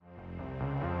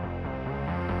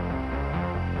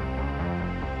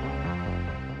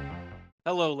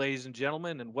Hello, ladies and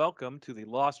gentlemen, and welcome to the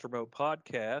Lost Remote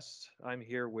podcast. I'm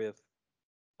here with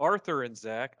Arthur and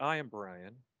Zach. I am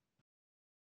Brian.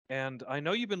 And I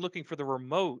know you've been looking for the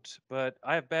remote, but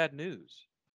I have bad news.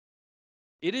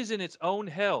 It is in its own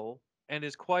hell and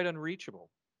is quite unreachable.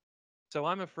 So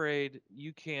I'm afraid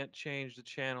you can't change the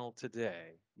channel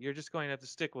today. You're just going to have to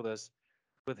stick with us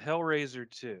with Hellraiser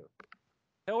 2.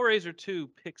 Hellraiser 2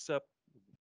 picks up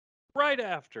right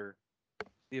after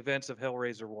the events of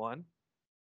Hellraiser 1,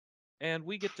 and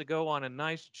we get to go on a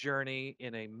nice journey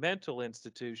in a mental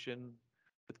institution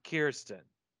with Kirsten,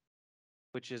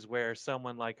 which is where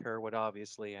someone like her would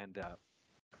obviously end up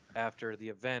after the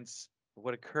events of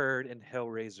what occurred in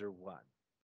Hellraiser 1.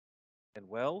 And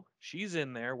well, she's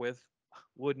in there with,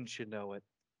 wouldn't you know it,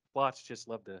 plots just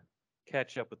love to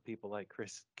catch up with people like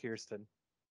Kirsten.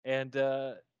 And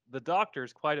the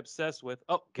doctor's quite obsessed with,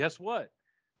 oh, guess what?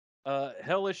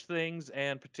 Hellish things,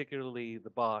 and particularly the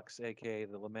box, aka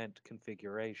the Lament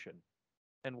configuration.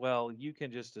 And well, you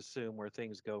can just assume where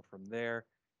things go from there.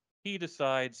 He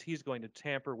decides he's going to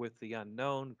tamper with the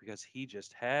unknown because he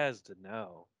just has to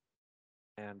know.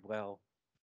 And well,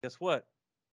 guess what?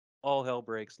 All hell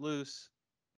breaks loose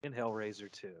in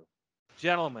Hellraiser 2.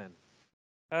 Gentlemen,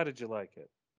 how did you like it?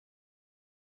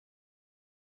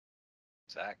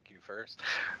 Zach, you first.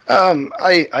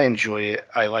 I enjoy it.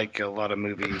 I like a lot of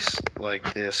movies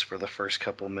like this where the first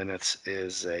couple minutes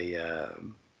is a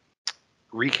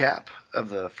recap of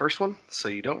the first one, so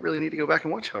you don't really need to go back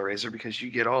and watch Hellraiser because you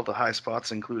get all the high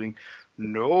spots, including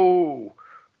 "No,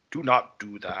 do not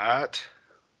do that,"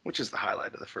 which is the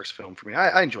highlight of the first film for me.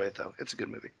 I enjoy it though; it's a good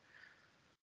movie.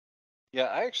 Yeah,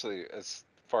 I actually, as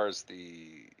far as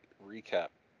the recap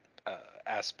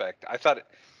aspect, I thought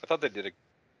they did a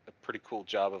pretty cool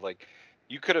job of like,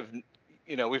 you could have,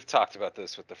 we've talked about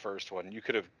this with the first one. You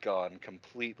could have gone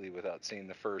completely without seeing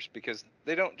the first because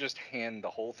they don't just hand the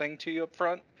whole thing to you up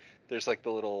front. There's like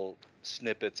the little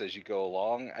snippets as you go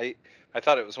along. I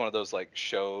thought it was one of those like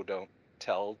show don't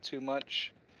tell too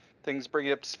much things, bring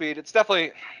you up to speed. It's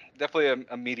definitely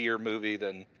a meatier movie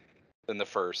than the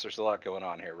first. There's a lot going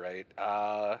on here, right?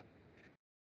 Oh, yeah.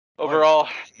 Overall,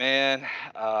 man,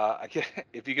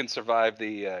 if you can survive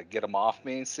the "get 'em off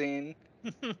me" scene,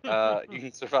 you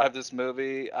can survive this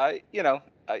movie.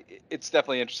 It's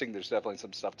definitely interesting. There's definitely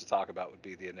some stuff to talk about. Would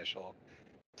be the initial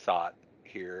thought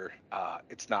here.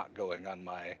 It's not going on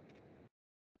my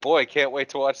boy. Can't wait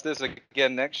to watch this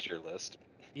again next year list.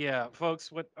 Yeah,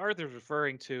 folks, what Arthur's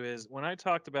referring to is when I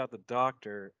talked about the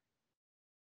doctor,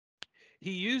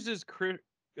 he uses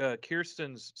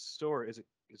Kirsten's story.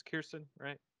 Is Kirsten,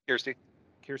 right? Kirsty.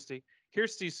 Kirsty.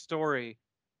 Kirsty's story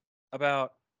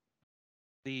about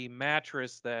the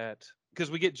mattress that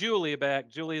because we get Julia back.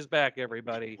 Julia's back,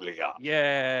 everybody. Julia.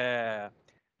 Yeah.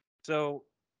 So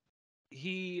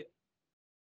he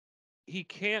he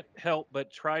can't help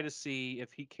but try to see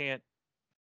if he can't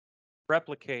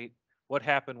replicate what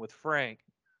happened with Frank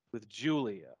with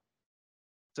Julia.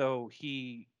 So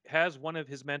he has one of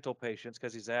his mental patients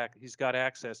because he's got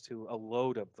access to a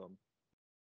load of them,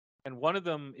 and one of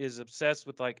them is obsessed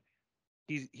with like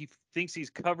he thinks he's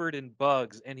covered in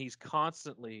bugs, and he's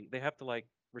constantly they have to like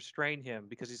restrain him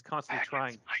because he's constantly Maggots,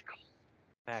 trying Michael.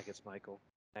 maggots, Michael,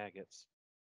 maggots.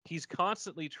 He's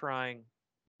constantly trying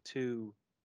to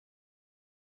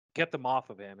get them off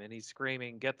of him, and he's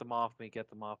screaming, get them off me,"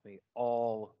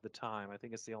 all the time. I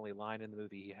think it's the only line in the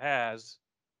movie he has.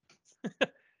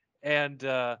 And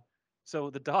so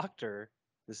the doctor,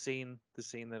 the scene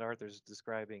that Arthur's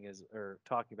describing is or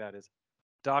talking about is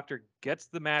doctor gets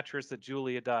the mattress that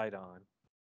Julia died on,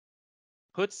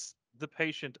 puts the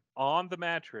patient on the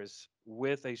mattress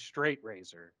with a straight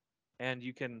razor, and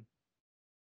you can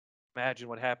imagine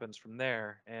what happens from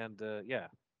there. And yeah,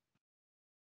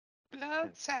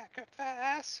 Blood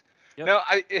sacrifice. yep. No,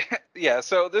 yeah.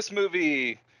 So this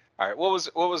movie. All right. What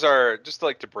was our just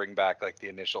like to bring back like the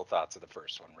initial thoughts of the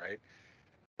first one, right?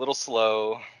 A little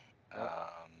slow. Yep.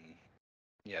 Um,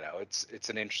 it's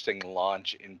an interesting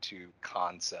launch into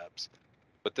concepts,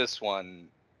 but this one,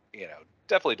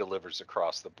 definitely delivers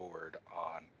across the board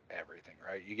on everything,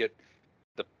 right? You get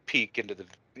the peak into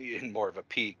in more of a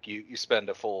peak. You spend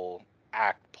a full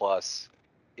act plus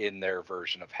in their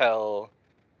version of hell.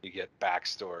 You get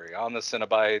backstory on the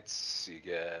Cenobites. You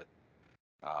get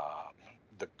um,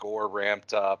 the gore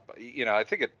ramped up. I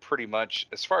think it pretty much,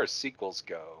 as far as sequels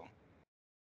go,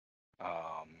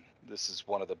 this is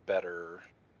one of the better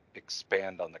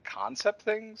expand on the concept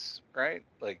things, right?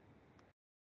 Like,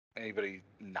 anybody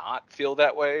not feel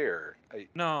that way, or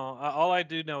No, all I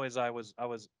do know is I was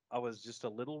just a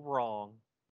little wrong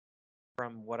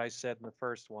from what I said in the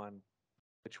first one,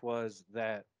 which was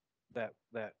that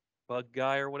bug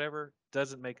guy or whatever,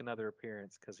 doesn't make another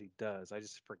appearance because he does. I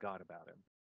just forgot about him.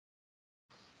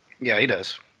 Yeah, he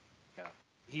does. Yeah,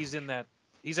 he's in that.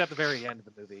 He's at the very end of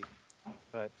the movie,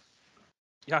 but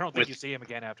yeah, I don't think With you see him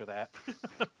again after that.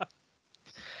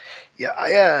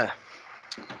 yeah,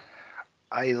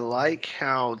 I like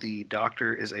how the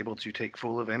doctor is able to take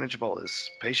full advantage of all his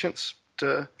patients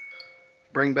to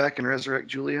bring back and resurrect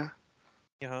Julia.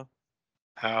 Yeah.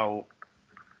 How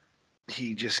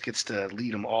he just gets to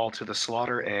lead them all to the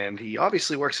slaughter, and he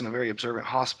obviously works in a very observant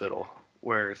hospital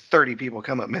where 30 people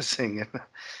come up missing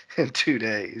in 2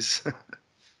 days.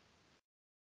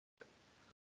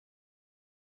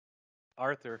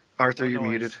 Arthur. Arthur, No you're noise.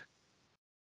 muted.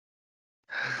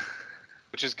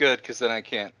 Which is good because then I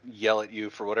can't yell at you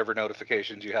for whatever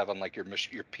notifications you have on like your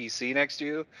PC next to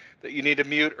you that you need to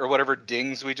mute or whatever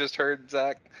dings we just heard,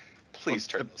 Zach. Please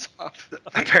turn those off.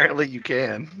 Apparently, you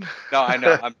can. No, I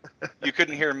know. You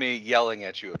couldn't hear me yelling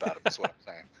at you about it. Is what I'm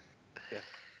saying.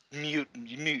 Yeah.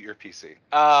 Mute your PC.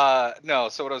 No.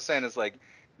 So what I was saying is like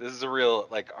this is a real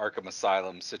like Arkham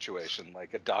Asylum situation,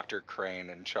 like a Dr. Crane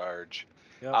in charge.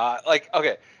 Yep. Like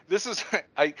okay, this is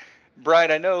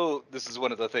Brian. I know this is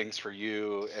one of the things for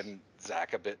you and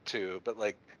Zach a bit too, but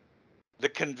like the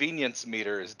convenience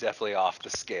meter is definitely off the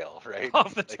scale, right?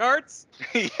 Off the Like, charts.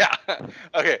 yeah.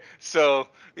 Okay. So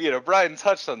Brian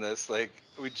touched on this. Like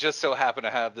we just so happen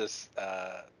to have this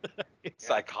Yeah.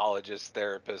 psychologist,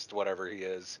 therapist, whatever he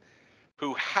is,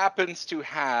 who happens to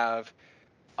have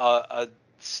a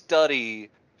study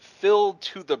filled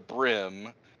to the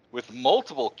brim with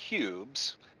multiple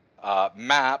cubes,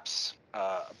 maps,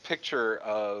 a picture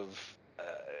of,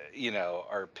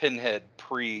 our pinhead Yeah.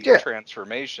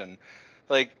 pre-transformation.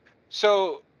 Like,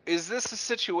 so is this a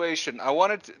situation?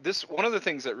 This one of the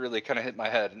things that really kind of hit my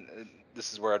head, and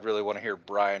this is where I'd really want to hear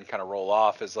Brian kind of roll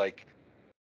off, is like,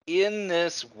 in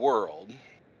this world,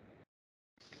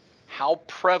 how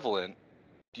prevalent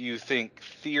do you think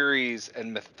theories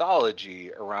and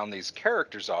mythology around these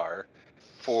characters are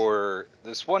for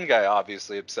this one guy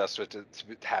obviously obsessed with to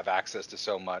have access to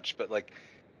so much, but like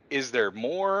is there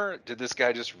more? Did this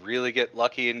guy just really get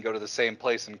lucky and go to the same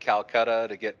place in Calcutta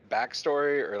to get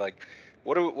backstory, or like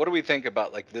what do we think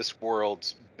about like this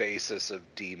world's basis of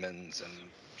demons and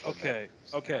Okay. familiars,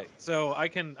 Okay. So I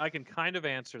can kind of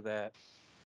answer that.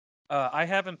 I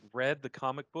haven't read the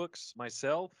comic books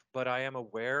myself, but I am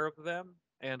aware of them,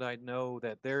 and I know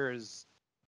that there is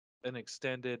an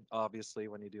extended. Obviously,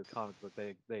 when you do a comic book,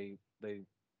 they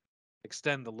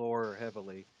extend the lore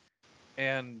heavily,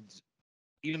 and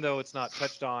even though it's not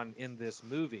touched on in this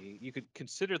movie, you could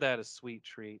consider that a sweet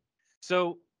treat.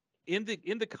 So in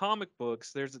the comic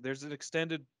books, there's an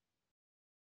extended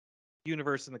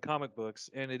universe in the comic books,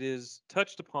 and it is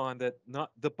touched upon that not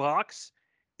the box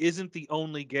isn't the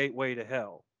only gateway to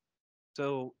hell.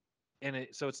 So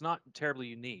so it's not terribly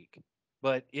unique,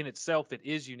 but in itself it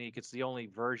is unique. It's the only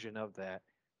version of that.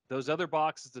 Those other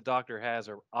boxes the Doctor has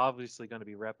are obviously going to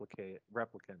be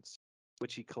replicants,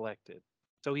 which he collected.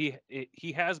 So he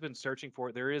has been searching for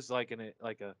it. There is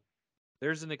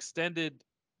there's an extended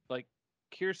like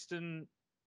Kirsten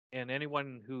and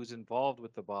anyone who's involved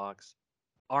with the box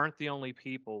aren't the only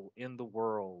people in the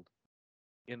world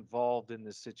involved in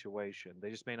this situation. They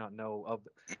just may not know of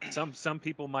some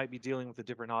people might be dealing with a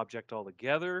different object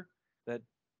altogether that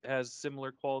has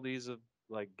similar qualities of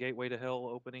like gateway to hell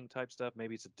opening type stuff.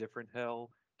 Maybe it's a different hell,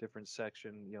 different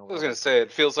section, I with was all gonna that. say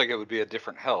it feels like it would be a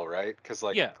different hell, right? Because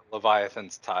like Yeah.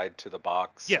 Leviathan's tied to the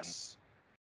box. Yes.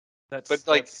 That's But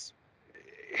like that's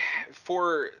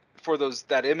for those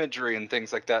that imagery and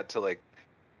things like that to like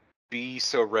be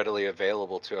so readily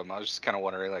available to him, I was just kind of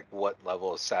wondering like what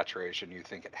level of saturation you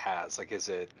think it has. Like, is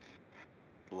it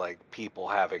like people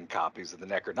having copies of the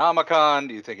Necronomicon?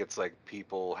 Do you think it's like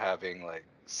people having like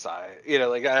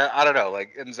like I don't know.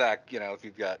 Like, and Zach, if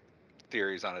you've got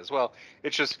theories on it as well,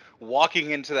 it's just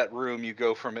walking into that room, you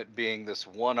go from it being this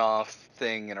one-off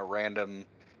thing in a random,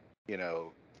 you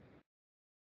know,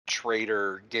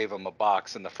 trader gave him a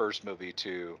box in the first movie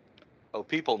to, oh,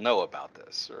 people know about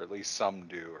this, or at least some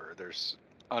do, or there's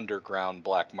underground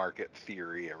black market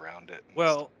theory around it and stuff.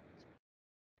 well.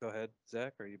 Go ahead,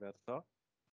 Zach. Are you about to talk?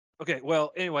 Okay.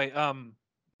 Well, anyway,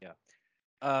 yeah.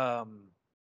 Um,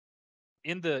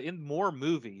 in more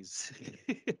movies,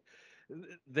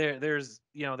 there's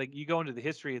you go into the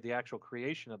history of the actual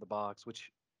creation of the box,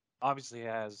 which obviously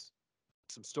has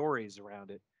some stories around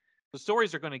it. The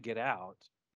stories are going to get out,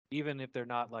 even if they're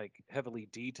not like heavily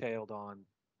detailed on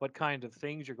what kind of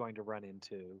things you're going to run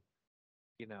into.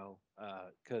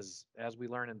 Because as we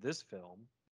learn in this film,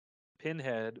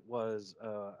 Pinhead was,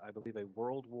 I believe, a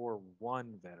World War I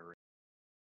veteran,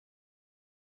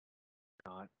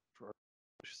 not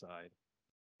side.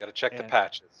 Got to check the And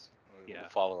patches. We'll yeah,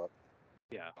 follow up.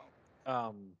 yeah.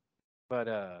 But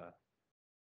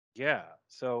yeah.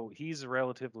 So he's a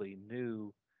relatively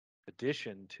new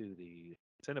addition to the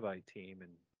Cenobite team,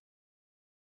 and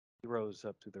he rose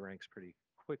up through the ranks pretty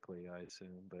quickly, I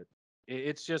assume. But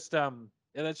it's just and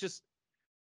that's just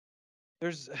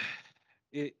there's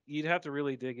you'd have to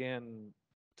really dig in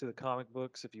to the comic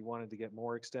books if you wanted to get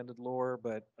more extended lore.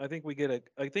 But I think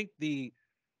I think the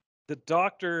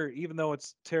Doctor, even though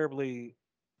it's terribly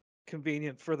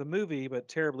convenient for the movie, but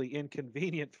terribly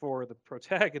inconvenient for the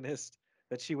protagonist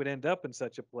that she would end up in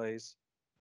such a place.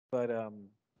 But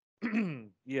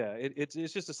yeah, it's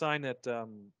just a sign that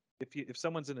if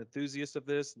someone's an enthusiast of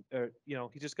this, or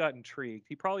he just got intrigued.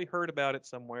 He probably heard about it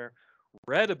somewhere,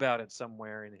 read about it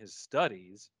somewhere in his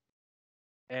studies,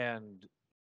 and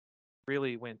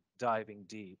really went diving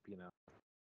deep.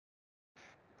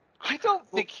 I don't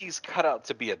Well, think he's cut out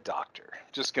to be a doctor.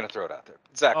 Just gonna throw it out there.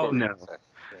 Zach, what Oh were you no. gonna say?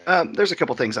 yeah, There's a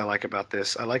couple things I like about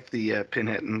this. I like the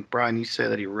Pinhead, and Brian, you say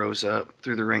that he rose up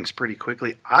through the ranks pretty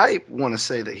quickly. I want to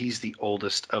say that he's the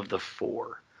oldest of the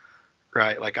four,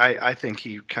 right? Like I think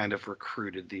he kind of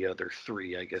recruited the other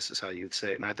three, I guess is how you'd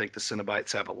say it. And I think the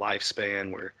Cenobites have a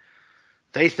lifespan where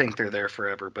they think they're there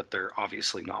forever, but they're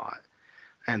obviously not.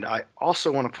 And I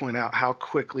also want to point out how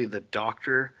quickly the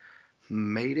Doctor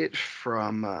made it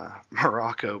from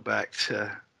Morocco back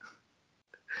to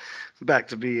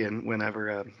being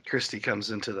whenever Christy comes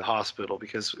into the hospital.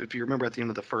 Because if you remember at the end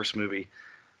of the first movie,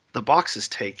 the box is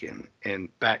taken and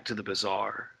back to the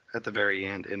bazaar at the very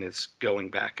end, and it's going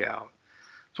back out.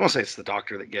 So I want to say it's the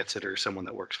Doctor that gets it or someone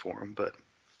that works for him, but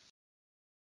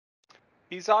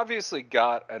He's obviously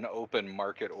got an open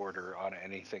market order on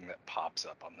anything that pops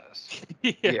up on this.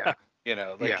 yeah,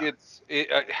 yeah, Like yeah,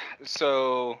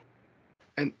 so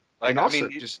and like I also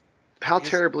mean just how his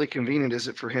terribly convenient is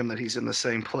it for him that he's in the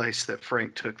same place that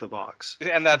Frank took the box?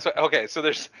 and that's okay. So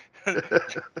there's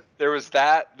there was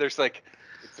that. There's like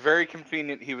it's very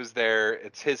convenient he was there.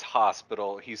 It's his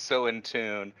hospital. He's so in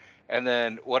tune. And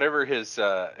then whatever his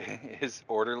his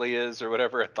orderly is or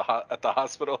whatever at the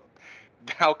hospital,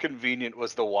 how convenient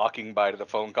was the walking by to the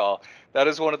phone call? That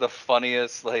is one of the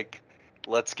funniest like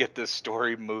let's get this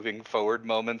story moving forward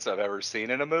moments I've ever seen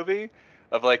in a movie.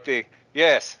 Of like the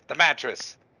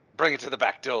mattress, bring it to the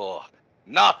back door,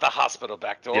 not the hospital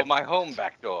back door, Yep. my home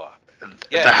back door.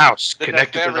 The Yes, house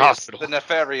connected to the the hospital.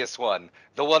 nefarious one,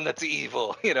 the one that's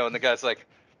evil, and the guy's like,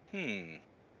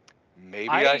 maybe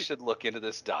I I should look into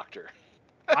this doctor.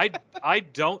 I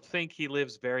don't think he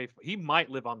lives he might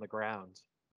live on the ground.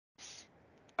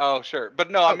 Oh, sure,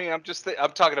 but no, I Oh, mean, I'm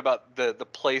talking about the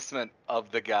placement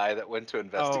of the guy that went to Oh,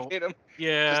 investigate him.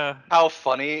 Just yeah, how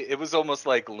funny it was, almost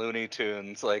like Looney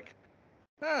Tunes, like,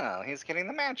 oh, he's getting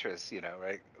the mattress,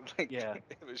 right? Like, yeah,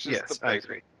 it was just the yes, I placement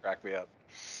agree. cracked me up.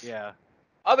 yeah.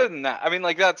 Other than that, I mean,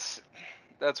 like that's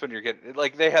when you're getting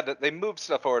like they moved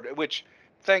stuff forward, which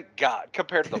thank God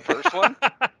compared to the first one.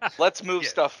 Let's move Yes.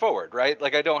 stuff forward, right?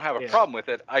 Like I don't have a Yeah. problem with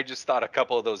it. I just thought a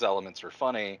couple of those elements were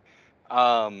funny.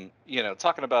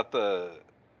 Talking about the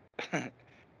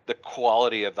the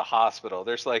quality of the hospital.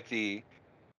 There's like the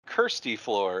Kirsty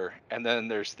floor, and then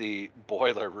there's the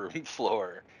boiler room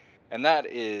floor, and that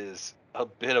is a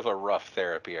bit of a rough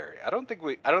therapy area. I don't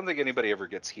think anybody ever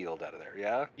gets healed out of there.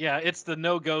 Yeah, Yeah, it's the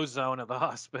no-go zone of the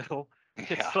hospital. yeah.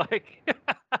 It's like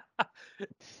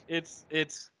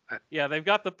it's I, yeah, they've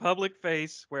got the public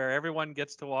face where everyone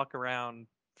gets to walk around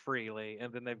freely,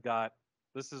 and then they've got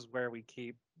this is where we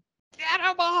keep get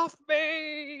them off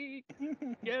me.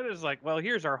 Yeah, it's like, well,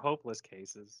 here's our hopeless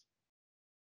cases.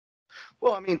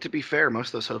 well, I mean, to be fair,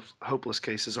 most of those hopeless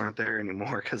cases aren't there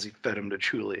anymore because he fed them to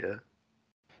Julia.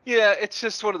 Yeah, it's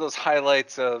just one of those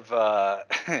highlights of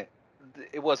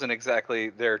it wasn't exactly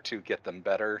there to get them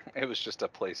better. It was just a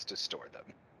place to store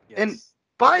them. And Yes.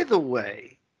 by the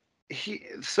way,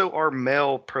 so our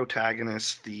male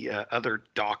protagonist, the other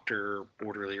doctor,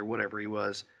 orderly, or whatever he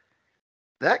was,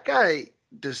 that guy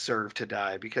deserved to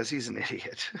die because he's an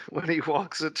idiot. When he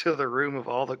walks into the room of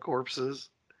all the corpses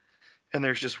and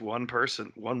there's just one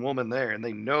person, one woman there, and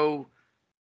they know,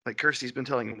 like Kirsty's been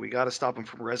telling him, we got to stop him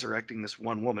from resurrecting this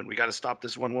one woman. We got to stop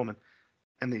this one woman.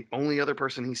 And the only other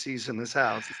person he sees in this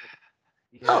house is like,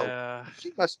 oh, Yeah.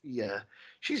 she must be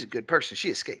she's a good person. She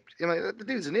escaped. The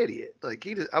dude's an idiot. Like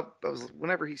he just, I was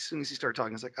whenever as soon as he started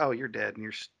talking, it's like, oh, you're dead, and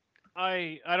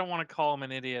I don't want to call him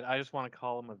an idiot. I just want to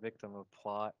call him a victim of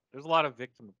plot. There's a lot of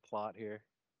victim of plot here.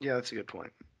 yeah, that's a good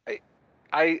point.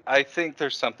 I I think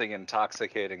there's something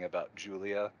intoxicating about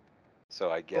Julia,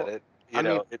 so I get Well, it. I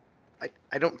mean, It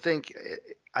I don't think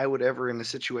I would ever, in a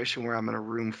situation where I'm in a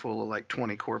room full of like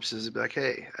 20 corpses, be like,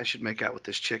 hey, I should make out with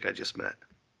this chick I just met.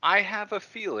 I have a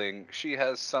feeling she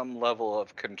has some level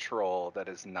of control that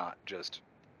is not just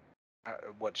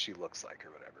what she looks like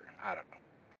or whatever. I don't know.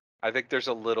 I think there's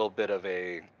a little bit of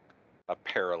a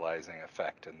paralyzing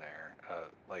effect in there.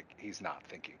 Like he's not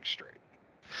thinking straight.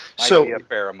 Might be So, a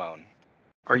pheromone.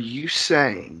 are you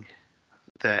saying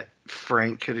that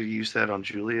Frank could have used that on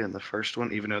Julia in the first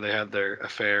one, even though they had their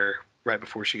affair right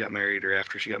before she got married or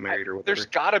after she got married or There's whatever?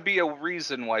 got to be a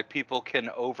reason why people can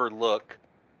overlook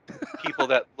people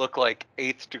that look like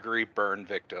eighth degree burn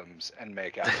victims and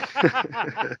make out.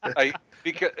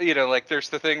 Because like there's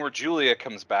the thing where Julia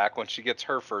comes back when she gets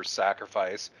her first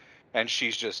sacrifice, and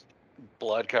she's just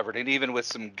blood covered, and even with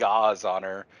some gauze on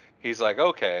her, he's like,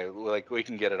 okay, like we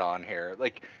can get it on here.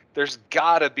 Like there's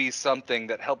gotta be something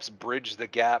that helps bridge the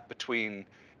gap between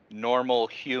normal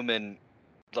human,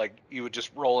 like you would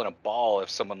just roll in a ball if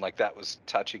someone like that was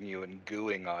touching you and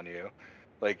gooing on you.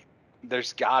 Like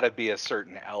there's gotta be a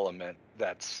certain element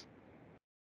that's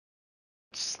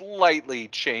slightly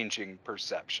changing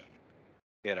perception.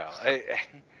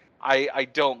 I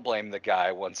don't blame the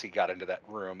guy once he got into that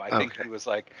room. I think Okay. he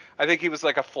was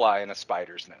like a fly in a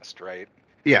spider's nest, right?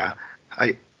 Yeah,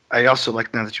 I also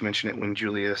like, now that you mention it, when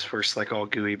Julia's first like all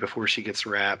gooey before she gets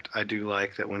wrapped. I do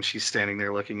like that when she's standing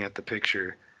there looking at the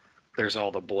picture, there's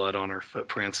all the blood on her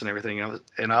footprints and everything else.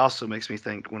 And it also makes me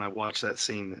think when I watch that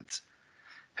scene, it's,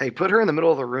 hey, put her in the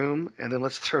middle of the room and then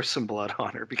let's throw some blood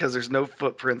on her because there's no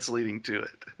footprints leading to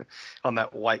it on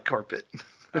that white carpet.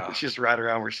 Oh, It's just right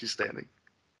around where she's standing,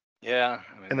 yeah,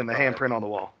 I mean and they then the probably handprint on the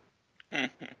wall. had.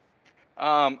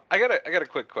 I got a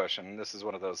quick question. This is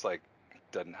one of those like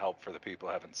doesn't help for the people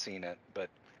who haven't seen it, but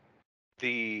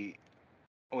the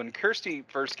when Kirsty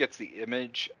first gets the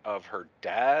image of her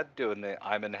dad doing the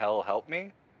 "I'm in hell, help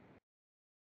me,"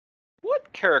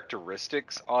 what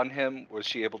characteristics on him was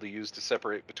she able to use to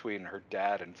separate between her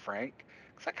dad and Frank?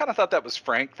 Because I kind of thought that was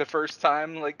Frank the first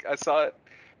time, like I saw it,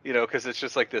 because it's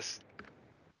just like this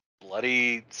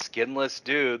bloody, skinless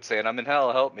dude saying, "I'm in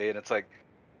hell, help me," and it's like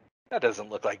that doesn't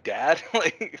look like dad.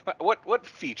 Like, what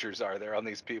features are there on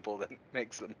these people that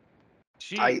makes them?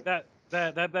 I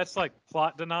That's like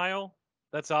plot denial.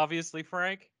 That's obviously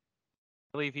Frank.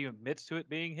 I believe he admits to it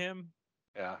being him.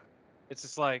 Yeah, It's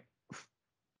just like,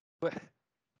 what,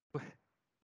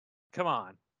 come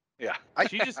on. yeah,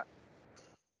 She just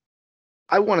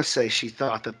I want to say she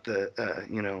thought that the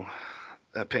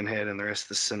Pinhead and the rest of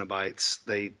the Cenobites,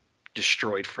 they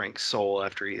destroyed Frank's soul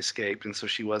after he escaped, and so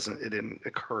she wasn't. It didn't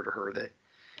occur to her that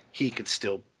he could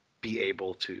still be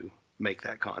able to make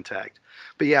that contact.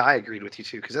 But yeah, I agreed with you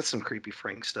too because that's some creepy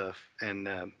Frank stuff. And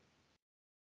I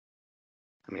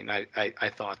mean, I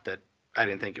thought that I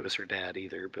didn't think it was her dad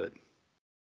either, but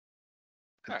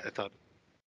all right. I thought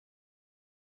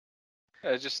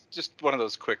Just one of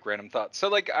those quick random thoughts. So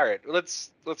like, all right,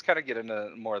 let's kind of get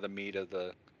into more of the meat of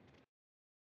the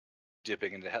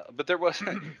dipping into hell. But there was,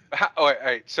 oh, all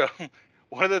right. So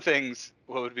one of the things,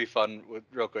 what would be fun,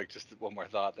 real quick, just one more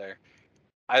thought there.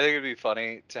 I think it'd be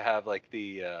funny to have like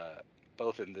the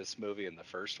both in this movie and the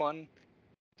first one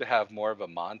to have more of a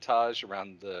montage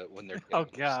around the when they're oh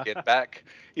getting their god. skin back.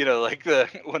 Like the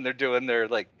when they're doing their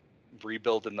like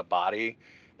rebuilding the body.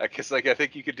 Because like I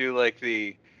think you could do like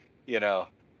the, you know,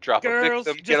 drop a Girls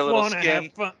victim, get a just little wanna have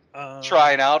skin, fun.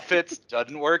 trying outfits,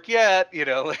 doesn't work yet.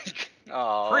 Like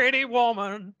oh. Pretty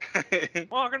woman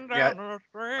walking yeah, down the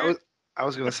I street. was I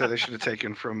was gonna say they should have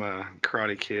taken from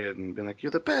Karate Kid and been like,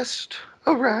 "You're the best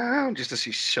around," just as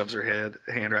she shoves her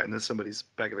hand right into somebody's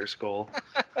back of their skull.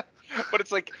 But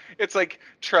it's like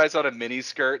tries on a mini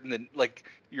skirt and then like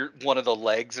your one of the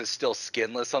legs is still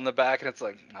skinless on the back and it's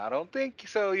like I don't think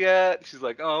so yet. She's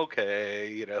like oh,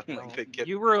 okay, like Well, they get.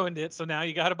 you ruined it, so now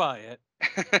you got to buy it.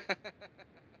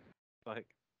 Like,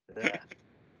 ugh.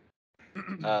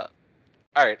 uh,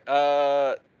 all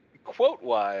right. Quote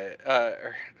why?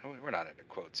 We're not into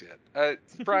quotes yet.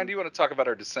 Brian, do you want to talk about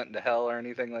our descent into hell or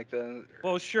anything like that?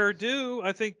 well, sure do.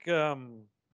 I think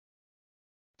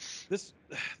this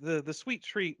the sweet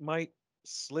treat might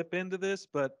slip into this,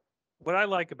 but what I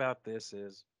like about this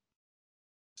is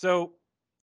so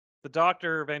the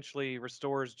doctor eventually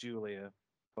restores Julia,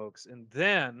 folks, and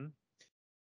then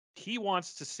he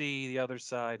wants to see the other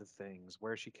side of things,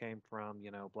 where she came from,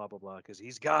 blah blah blah, because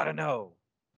he's got to know.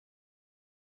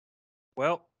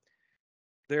 Well,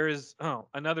 there is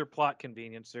another plot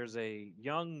convenience. There's a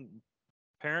young,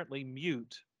 apparently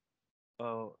mute,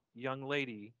 young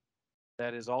lady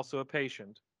that is also a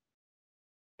patient,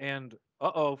 and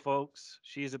folks,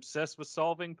 she's obsessed with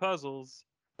solving puzzles.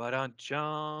 But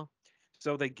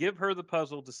so they give her the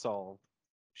puzzle to solve,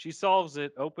 she solves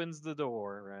it, opens the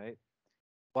door, right?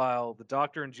 While the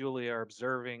doctor and Julia are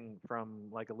observing from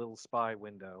like a little spy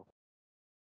window.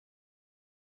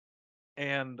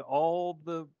 And all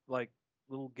the like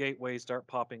little gateways start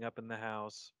popping up in the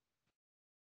house.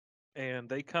 And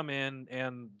they come in,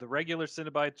 and the regular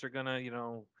Cenobites are gonna,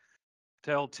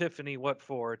 tell Tiffany what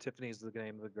for. Tiffany's the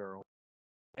name of the girl.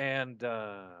 And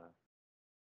our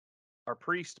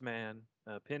priest man,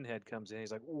 Pinhead, comes in.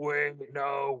 He's like, "Wait,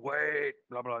 no, wait,"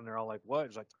 blah blah. And they're all like, "What?"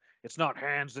 He's like, "It's not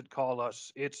hands that call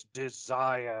us; it's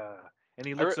desire." And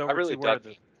he looks I over to really where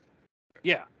dug.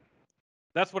 yeah,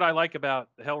 that's what I like about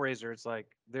Hellraiser. It's like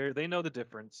they know the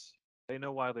difference. They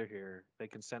know why they're here. They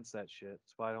can sense that shit.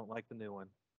 That's why I don't like the new one.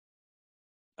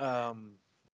 Um,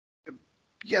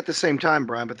 Yeah, at the same time,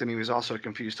 Brian, but then he was also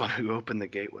confused on who opened the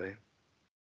gateway.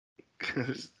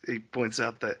 He points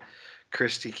out that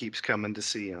Christy keeps coming to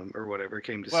see him or whatever,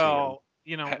 came to see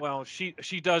him. well, she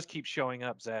does keep showing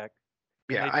up, Zach,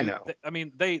 and Yeah, they I do. know. I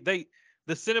mean, the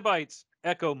Cenobites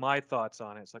echo my thoughts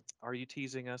on it. It's like, are you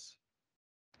teasing us?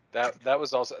 That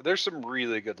was also. There's some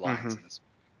really good lines Hmm. in this.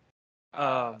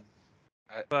 Uh, Um,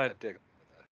 I but dig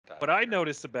that what I actor.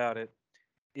 noticed about it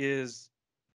is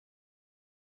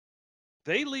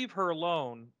they leave her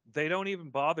alone. They don't even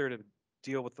bother to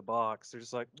deal with the box. They're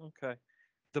just like, okay,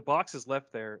 the box is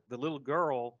left there. The little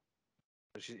girl,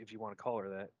 if you want to call her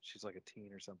that, she's like a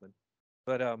teen or something.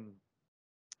 But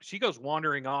she goes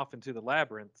wandering off into the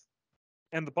labyrinth,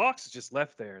 and the box is just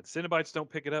left there. The Cenobites don't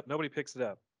pick it up. Nobody picks it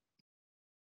up.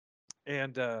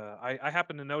 And I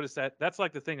happen to notice that that's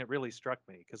like the thing that really struck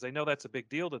me because they know that's a big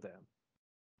deal to them.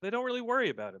 They don't really worry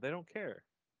about it. They don't care.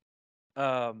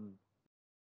 Um,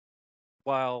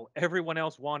 while everyone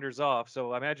else wanders off.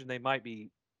 So I imagine they might be.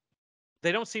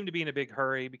 They don't seem to be in a big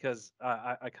hurry because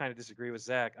I kind of disagree with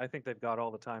Zach. I think they've got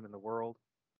all the time in the world,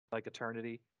 like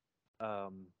eternity.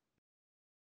 Um,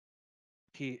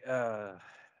 he,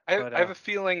 but I have a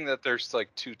feeling that there's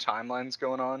like two timelines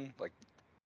going on. Like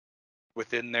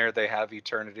within there, they have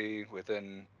eternity.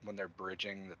 Within when they're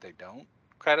bridging, that they don't,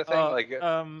 kind of thing. uh,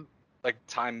 Like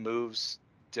time moves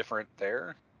different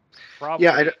there. Yeah,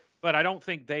 probably, but I don't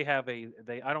think they have a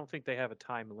they. I don't think they have a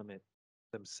time limit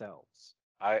themselves.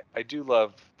 I do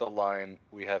love the line,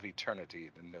 "We have eternity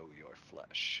to know your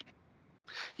flesh."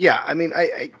 yeah. I mean,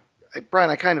 Brian,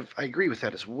 I agree with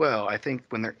that as well. I think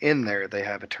when they're in there, they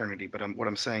have eternity. But what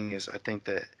I'm saying is, I think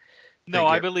that they No,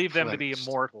 I get believe them to be replenished.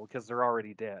 immortal because they're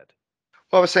already dead.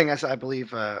 Well, I was saying, I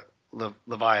believe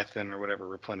Leviathan or whatever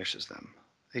replenishes them.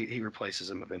 He replaces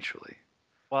them eventually.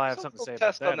 Well, I There's have a something to little say about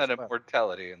test on that as that well.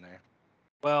 immortality in there.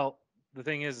 Well, the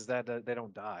thing is that they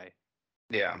don't die.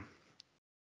 Yeah.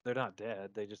 They're not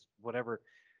dead. They just whatever.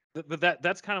 But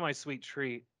that's kind of my sweet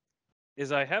treat.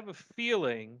 Is I have a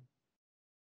feeling.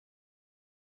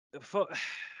 fo-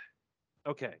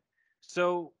 Okay,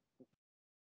 so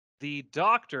the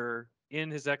doctor in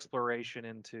his exploration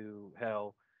into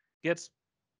hell gets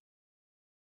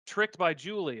tricked by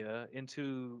Julia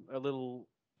into a little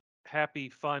happy,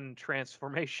 fun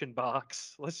transformation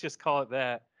box. Let's just call it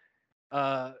that.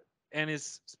 Uh, and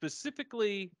is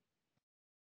specifically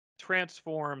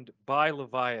transformed by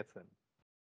Leviathan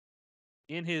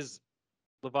in his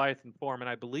Leviathan form. And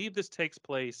I believe this takes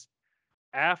place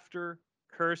after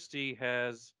Kirsty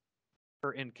has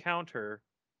her encounter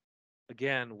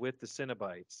again with the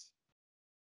Cenobites.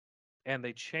 And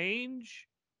they change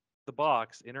the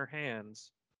box in her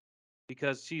hands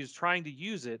because she's trying to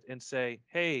use it and say,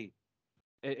 "Hey,"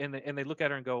 and they look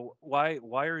at her and go, "Why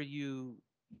are you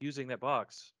using that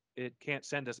box? It can't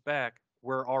send us back.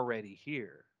 We're already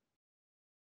here.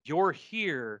 You're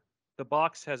here. The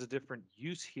box has a different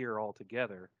use here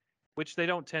altogether," which they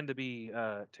don't tend to be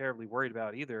terribly worried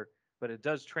about either. But it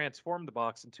does transform the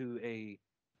box into a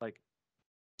like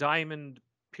diamond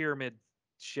pyramid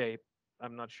shape.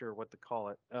 I'm not sure what to call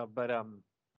it, but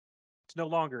it's no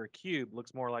longer a cube.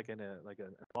 Looks more like an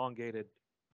elongated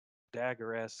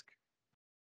dagger esque,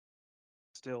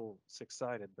 still six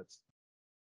sided. But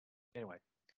anyway,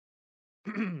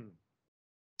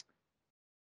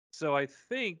 so I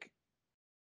think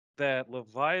that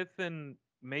Leviathan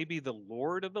may be the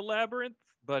lord of the labyrinth,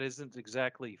 but isn't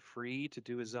exactly free to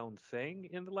do his own thing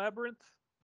in the labyrinth.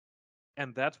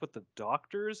 And that's what the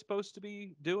doctor is supposed to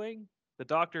be doing. The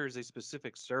doctor is a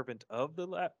specific servant of the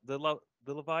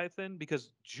Leviathan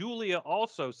because Julia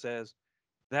also says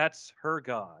that's her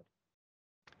god.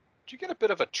 Do you get a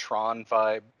bit of a Tron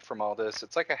vibe from all this?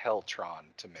 It's like a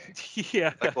Helltron to me.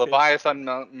 Yeah, Like it's Leviathan,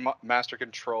 Master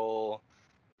Control.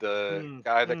 The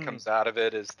guy that comes out of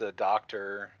it is the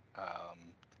doctor.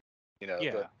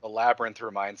 yeah. The labyrinth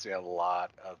reminds me a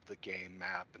lot of the game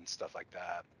map and stuff like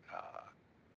that.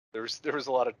 There was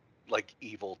a lot of like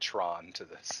evil Tron to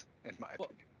this, in my Well,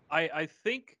 opinion. I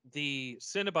think the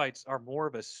Cenobites are more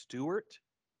of a steward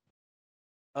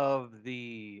of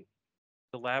the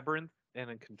labyrinth and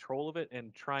in control of it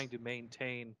and trying to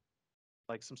maintain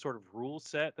like some sort of rule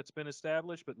set that's been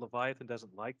established, but Leviathan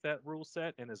doesn't like that rule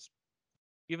set and is,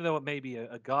 even though it may be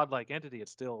a godlike entity,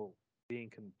 it's still being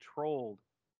controlled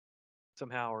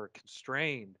somehow or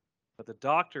constrained. But the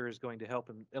Doctor is going to help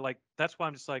him. Like that's why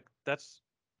I'm just like that's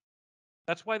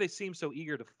why they seem so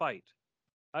eager to fight.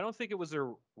 I don't think it was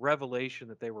a revelation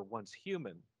that they were once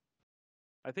human.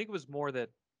 I think it was more that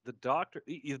the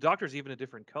Doctor's even a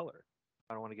different color.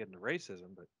 I don't want to get into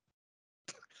racism,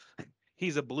 but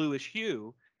he's a bluish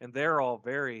hue, and they're all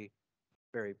very,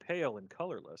 very pale and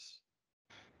colorless.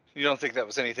 You don't think that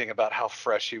was anything about how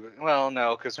fresh he was? Well,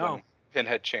 no, because when No.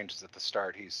 Pinhead changes at the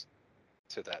start, he's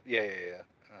to that. Yeah, yeah, yeah.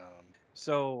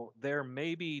 So there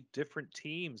may be different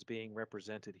teams being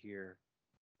represented here.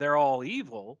 They're all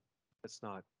evil. It's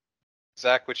not.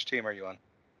 Zach, which team are you on?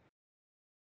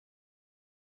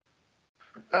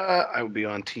 I would be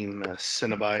on Team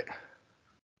Cenobite,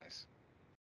 Nice.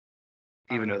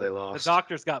 even though they The lost.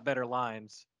 Doctor's got better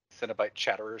lines. Cenobite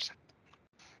chatterers.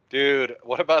 Dude,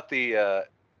 what about the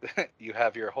you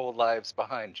have your whole lives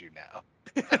behind you now?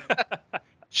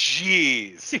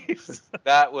 Jeez. Jeez.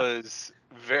 That was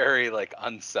very like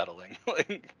unsettling.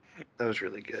 Like, That was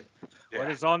really good. What yeah.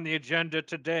 is on the agenda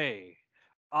today?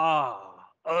 Ah,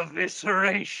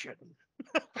 evisceration.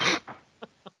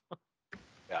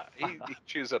 Yeah, he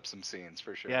chews up some scenes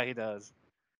for sure. Yeah, he does.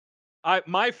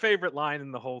 My favorite line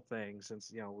in the whole thing,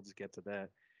 since we'll just get to that,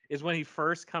 is when he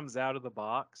first comes out of the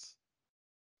box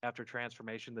after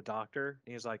transformation, the Doctor,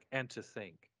 and he's like, "And to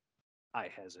think, I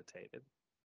hesitated."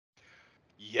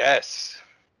 Yes.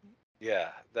 Yeah,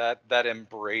 that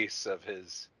embrace of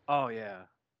his Oh yeah.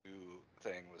 new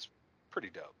thing was pretty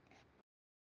dope.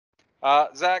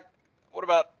 Zach, what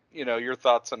about your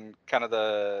thoughts on kind of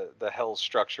the hell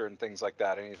structure and things like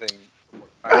that? Anything?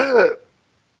 Uh,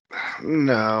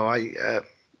 no,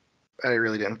 I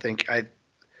really didn't think. I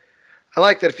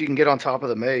like that if you can get on top of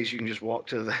the maze, you can just walk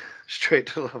to the straight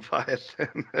to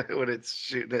Leviathan when it's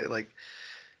shooting it, like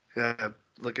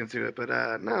looking through it. But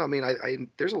no, I mean, I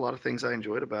there's a lot of things I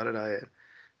enjoyed about it. I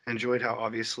enjoyed how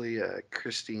obviously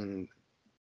Christine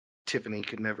Tiffany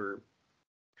could never.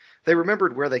 They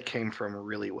remembered where they came from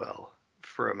really well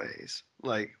for a maze.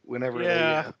 Like whenever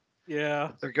Yeah.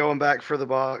 Yeah. they're going back for the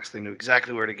box, they knew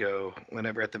exactly where to go.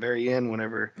 Whenever at the very end,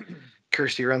 whenever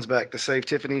Kirsty runs back to save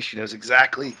Tiffany, she knows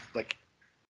exactly like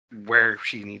where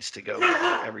she needs to go with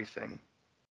everything.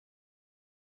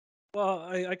 Well,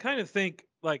 I kind of think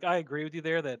like I agree with you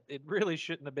there that it really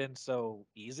shouldn't have been so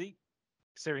easy,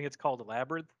 considering it's called a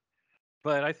labyrinth.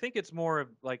 But I think it's more of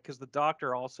like because the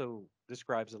Doctor also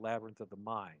describes the labyrinth of the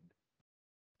mind,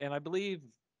 and I believe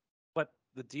what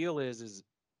the deal is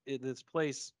this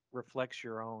place reflects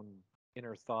your own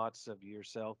inner thoughts of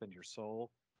yourself and your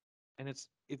soul, and it's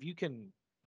if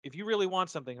you really want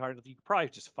something hard, you could probably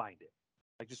just find it,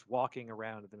 like just walking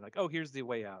around and then like, oh, here's the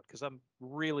way out because I'm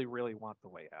really want the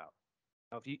way out.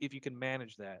 Now, if you can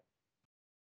manage that,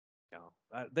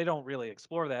 they don't really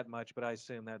explore that much, but I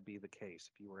assume that'd be the case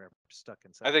if you were ever stuck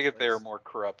inside I the think if they were place. more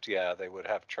corrupt, yeah, they would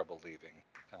have trouble leaving.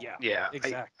 Yeah, Yeah,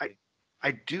 exactly.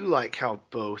 I do like how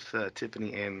both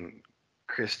Tiffany and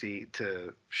Christy,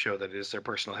 to show that it is their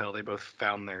personal hell, they both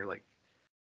found their like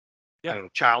I Yeah, don't know,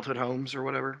 childhood homes or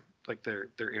whatever, like their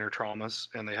inner traumas,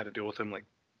 and they had to deal with them. Like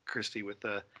Christy with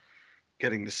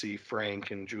getting to see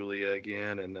Frank and Julia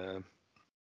again, and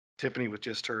Tiffany with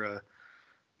just her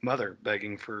mother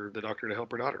begging for the Doctor to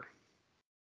help her daughter.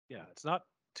 yeah. It's not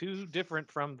too different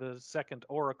from the second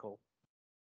Oracle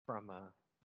from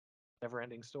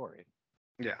Never-Ending Story.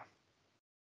 Yeah,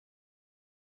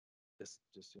 This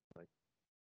just seems like,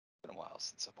 It's been a while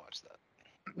since I've watched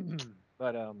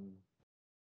but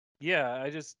yeah. I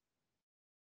just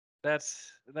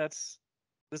that's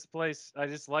this place. I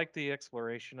just like the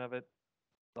exploration of it.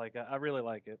 Like I really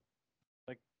like it.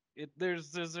 Like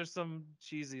there's some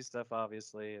cheesy stuff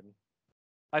obviously, and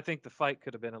I think the fight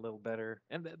could have been a little better.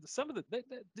 And some of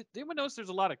did anyone notice there's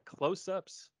a lot of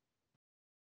close-ups?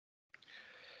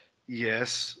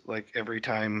 yes, like every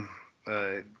time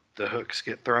the hooks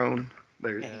get thrown,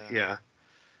 there, Yeah. yeah.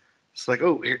 It's like,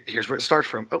 oh, here's where it starts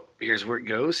from. Oh, here's where it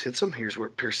goes, hits him. Here's where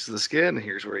it pierces the skin.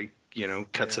 Here's where he,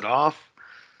 cuts it Yeah. off.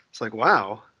 It's like,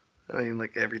 wow. I mean,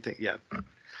 like everything. Yeah, a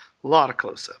lot of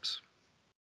close-ups.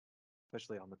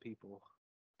 Especially on the people.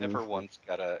 that. Mhm. Everyone's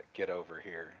gotta get over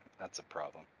here. That's a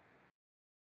problem.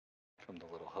 From the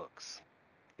little hooks.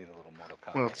 Need a little Mortal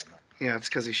Well, Kombat in there. it's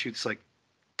because he shoots like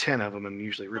 10 of them and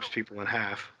usually rips people in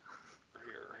half.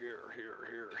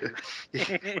 doctor.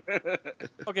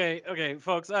 Okay,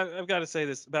 folks. I've got to say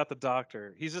this about the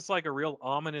doctor. He's just like a real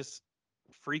ominous,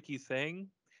 freaky thing.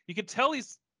 You can tell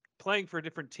he's playing for a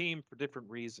different team for different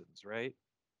reasons, right?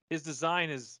 His design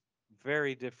is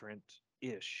very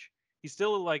different-ish. He's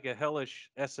still like a hellish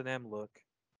S&M look,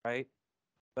 right?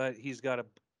 But he's got a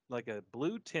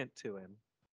blue tint to him.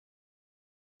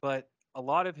 But a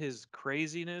lot of his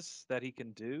craziness that he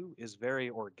can do is very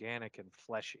organic and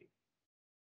fleshy.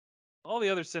 All the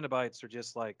other Cenobites are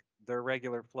just like their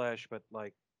regular flesh, but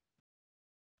like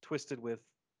twisted with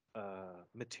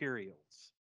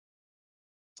materials.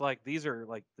 It's like these are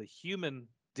like the human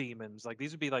demons. Like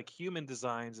these would be like human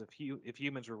designs if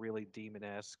humans were really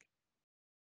demon-esque.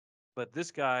 But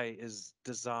this guy is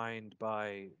designed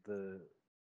by the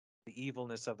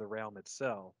evilness of the realm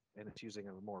itself, and it's using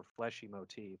a more fleshy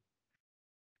motif.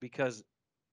 Because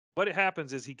what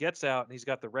happens is he gets out and he's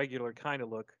got the regular kind of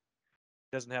look,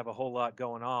 doesn't have a whole lot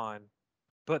going on,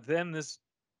 but then this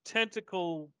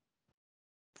tentacle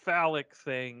phallic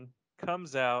thing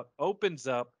comes out, opens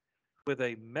up with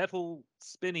a metal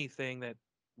spinny thing that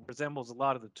resembles a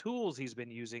lot of the tools he's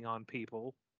been using on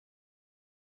people,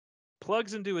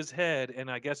 plugs into his head, and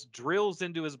I guess drills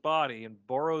into his body and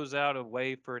burrows out a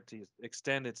way for it to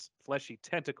extend its fleshy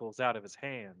tentacles out of his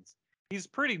hands. He's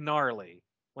pretty gnarly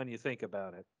when you think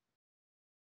about it.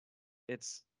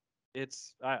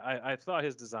 I thought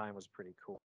his design was pretty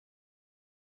cool.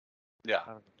 Yeah.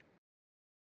 I don't know.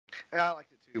 Yeah, I like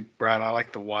it too, Brian. I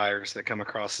like the wires that come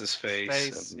across his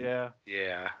face. And, Yeah.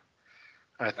 yeah.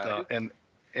 I thought, and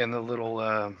the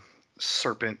little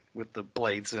serpent with the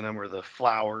blades in them, or the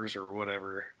flowers, or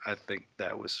whatever. I think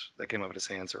that came out of his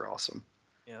hands are awesome.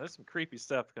 Yeah, there's some creepy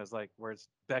stuff because like where it's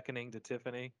beckoning to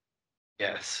Tiffany.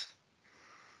 Yes.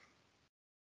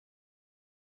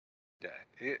 Yeah.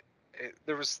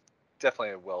 There was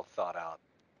definitely a well thought out,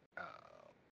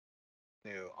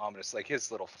 new ominous, like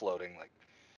his little floating, like,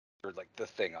 or like the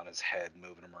thing on his head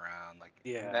moving him around. Like,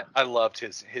 Yeah. I loved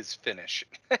his finish.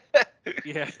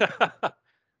 Yeah.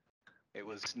 It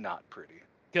was not pretty.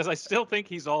 Because I still think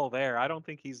he's all there. I don't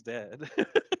think he's dead.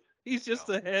 He's just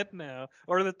No. a head now,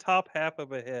 or the top half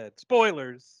of a head.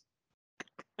 Spoilers.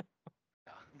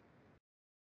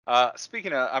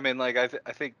 Speaking of, I mean, like, I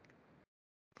think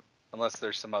unless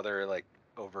there's some other like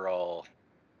overall,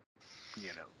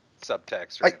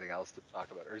 subtext or anything else to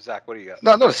talk about, or Zach, what do you got?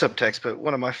 Not a subtext, but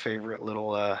one of my favorite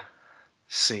little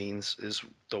scenes is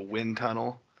the wind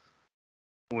tunnel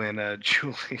when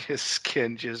Julia's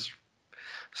skin just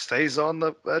stays on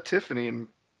the Tiffany and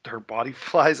her body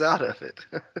flies out of it.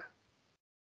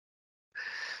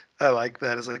 I like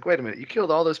that. It's like, wait a minute, you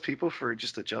killed all those people for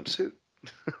just a jumpsuit?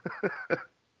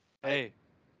 Hey,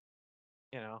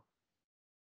 you know.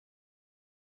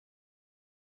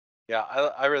 Yeah,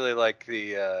 I really like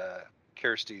the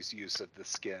Kirsty's use of the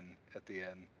skin at the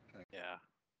end. Like, Yeah.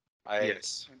 I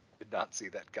Yes. did not see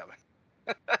that coming.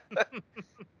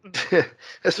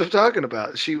 That's what I'm talking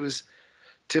about.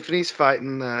 Tiffany's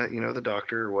fighting, the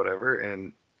doctor or whatever,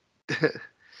 and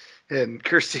and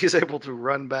Kirsty is able to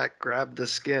run back, grab the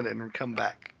skin, and come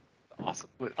back. Awesome.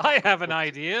 I have an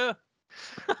idea.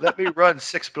 Let me run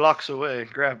 6 blocks away and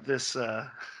grab this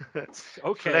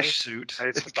Okay. flesh suit and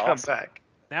It's come awesome. back.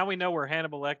 Now we know where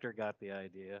Hannibal Lecter got the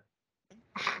idea.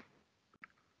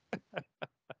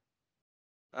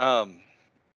 So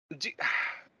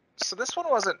this one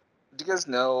wasn't. Do you guys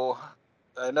know?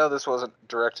 I know this wasn't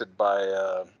directed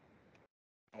by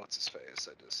what's his face?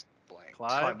 I just blanked.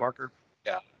 Clive? Barker.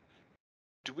 Yeah.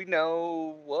 Do we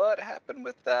know what happened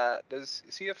with that? Is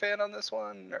he a fan on this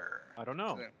one, or? I don't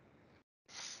know.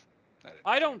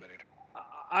 I didn't don't-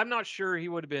 I'm not sure he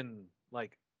would have been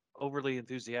like overly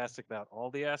enthusiastic about all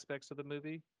the aspects of the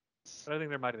movie, but I think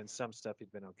there might have been some stuff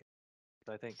he'd been okay.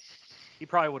 But I think he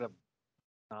probably would have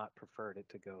not preferred it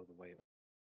to go the way it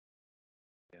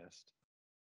guessed.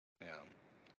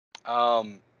 Yeah.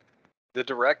 The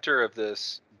director of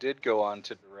this did go on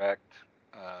to direct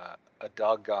A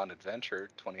Doggone Adventure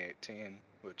 2018,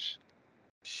 which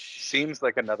seems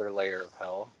like another layer of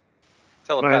hell.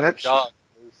 Telepathic dog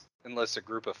enlists a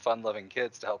group of fun-loving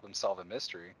kids to help him solve a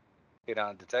mystery.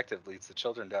 K-9 detective leads the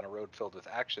children down a road filled with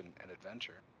action and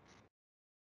adventure.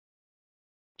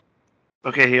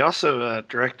 Okay, he also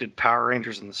directed Power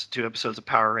Rangers in 2 episodes of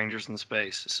Power Rangers in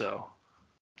Space. So,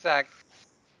 Zach,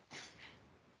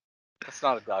 that's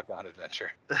not a doggone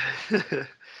adventure.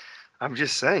 I'm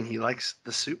just saying he likes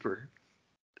the super.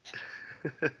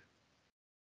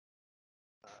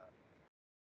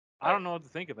 I don't know what to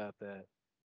think about that.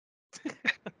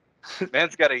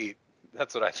 Man's got to eat.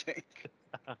 That's what I think.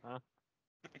 Uh-huh.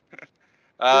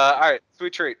 All right,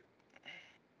 sweet treat.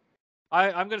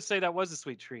 I'm going to say that was a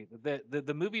sweet treat.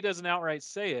 The movie doesn't outright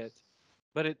say it,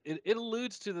 but it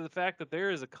alludes to the fact that there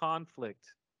is a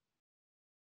conflict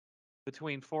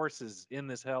between forces in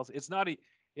this hell. It's not a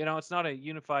it's not a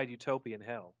unified utopian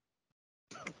hell.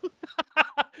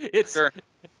 It's Sure.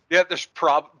 Yeah, there's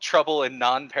trouble in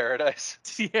non-paradise.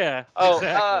 yeah, Oh,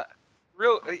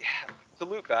 exactly. to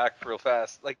loop back real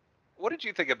fast. Like, what did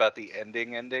you think about the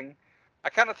ending? I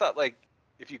kind of thought like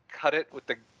if you cut it with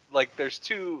the like, there's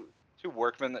two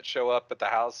workmen that show up at the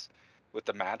house with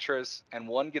the mattress, and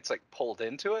one gets like pulled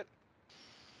into it.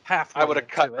 I Halfway would have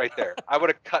cut into it. right there. I would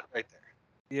have cut right there.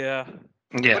 Yeah.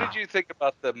 What Yeah. did you think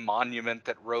about the monument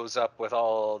that rose up with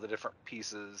all the different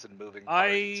pieces and moving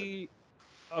parts? And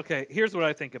Okay, here's what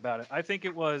I think about it. I think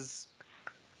it was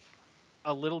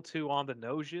a little too on the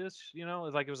nose, it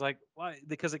was like why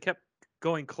because it kept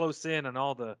going close in on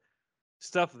all the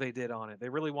stuff they did on it. They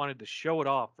really wanted to show it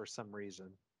off for some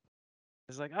reason.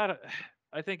 It's like I don't.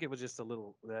 I think it was just a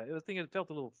little. I think it felt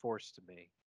a little forced to me.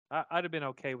 I'd have been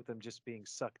okay with them just being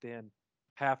sucked in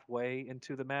halfway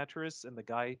into the mattress and the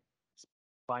guy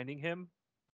finding him.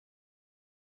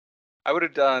 I would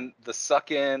have done the suck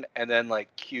in and then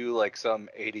like cue like some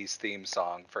 80s theme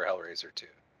song for Hellraiser 2.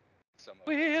 Some of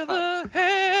We're the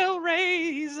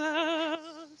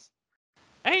Hellraisers.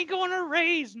 Ain't gonna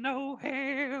raise no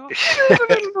hell.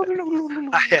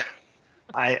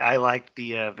 I like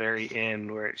the very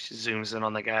end where it zooms in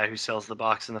on the guy who sells the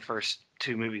box in the first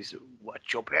two movies.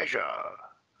 What's your pleasure?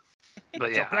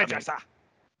 But yeah, I mean, I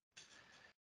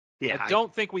yeah,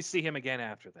 don't think we see him again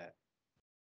after that.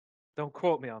 Don't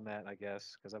quote me on that, I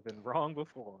guess, because I've been wrong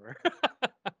before.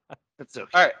 it's okay.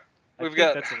 All right, I we've think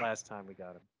got that's the last time we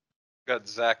got him.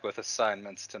 Zach with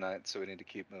assignments tonight, so we need to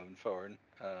keep moving forward.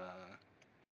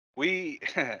 We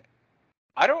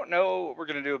I don't know what we're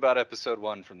gonna do about episode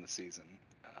 1 from the season.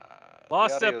 The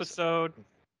Lost audio's episode,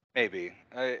 maybe.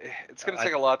 It's gonna I,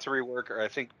 take a lot to rework, or I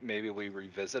think maybe we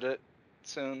revisit it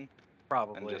soon and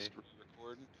probably. just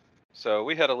re-record. So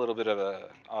we had a little bit of a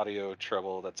audio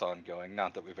trouble that's ongoing.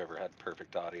 Not that we've ever had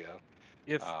perfect audio.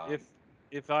 If Um, if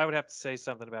if I would have to say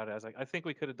something about it, I was like, I think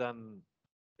we could have done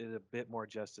it a bit more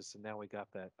justice, and now we got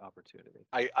that opportunity.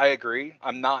 I agree.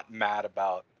 I'm not mad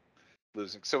about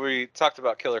losing. So we talked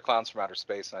about Killer Clowns from Outer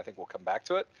Space, and I think we'll come back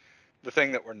to it. The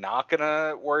thing that we're not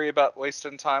gonna worry about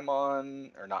wasting time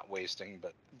on, or not wasting,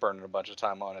 but burning a bunch of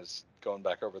time on, is going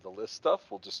back over the list stuff.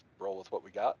 We'll just roll with what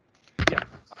we got. Yeah.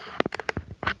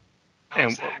 Oh,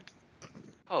 and Zach.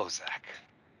 Oh, Zach.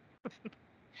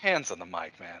 Hands on the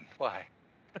mic, man. Why?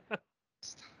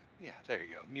 Yeah, there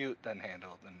you go. Mute, then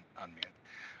handle, then unmute.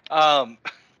 Oh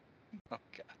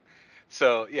god.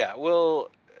 So yeah,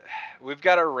 we've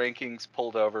got our rankings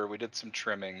pulled over. We did some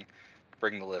trimming,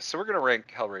 bring the list. So we're gonna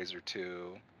rank Hellraiser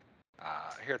 2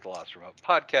 here at the Lost Remote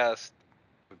Podcast.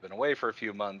 We've been away for a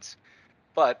few months,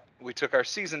 but we took our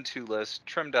season 2 list,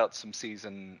 trimmed out some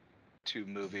season 2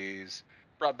 movies,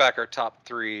 brought back our top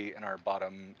 3 and our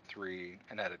bottom 3,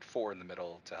 and added 4 in the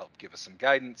middle to help give us some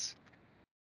guidance.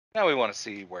 Now we want to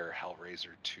see where Hellraiser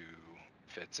 2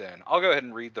 fits in. I'll go ahead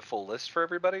and read the full list for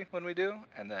everybody when we do,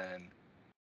 and then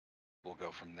we'll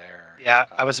go from there. yeah,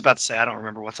 I was about to say I don't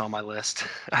remember what's on my list.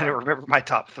 I don't remember my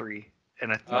top three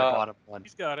and my bottom one.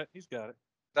 He's got it. He's got it.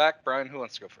 Zach, Brian, who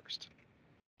wants to go first?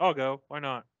 I'll go. Why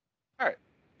not? All right,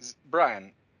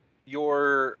 Brian,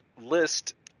 your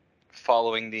list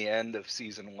following the end of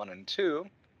season 1 and 2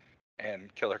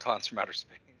 and Killer Clowns from Outer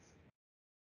Space.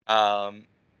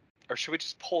 Or should we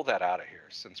just pull that out of here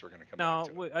since we're going to come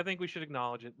back to it? I think we should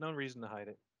acknowledge it. No reason to hide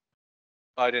it.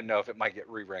 I didn't know if it might get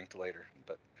re-ranked later,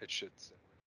 but it should. It's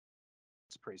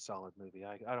a pretty solid movie.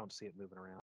 I don't see it moving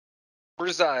around. For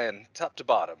Zion, top to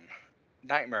bottom,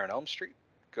 Nightmare on Elm Street,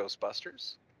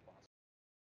 Ghostbusters.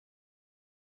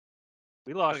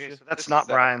 We lost Okay, you. so that's This not is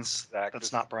Zach. Brian's. Zach, That's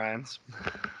this- not Brian's.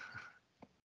 All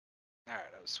right,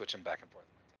 I was switching back and forth.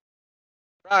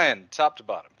 Brian, top to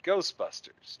bottom,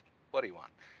 Ghostbusters. What do you want?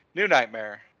 New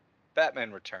Nightmare,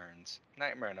 Batman Returns,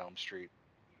 Nightmare on Elm Street.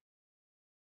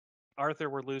 Arthur,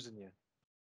 we're losing you.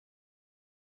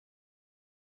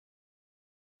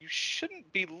 You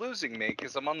shouldn't be losing me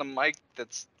because I'm on the mic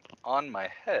that's on my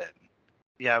head.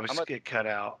 Yeah, I was I'm just get cut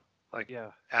out like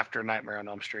Yeah. after Nightmare on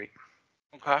Elm Street.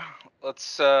 Okay,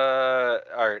 let's. All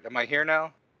right, am I here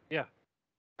now? Yeah.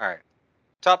 All right.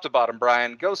 Top to bottom,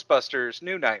 Brian. Ghostbusters,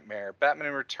 New Nightmare,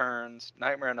 Batman Returns,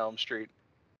 Nightmare on Elm Street,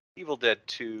 Evil Dead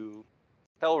 2,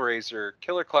 Hellraiser,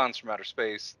 Killer Clowns from Outer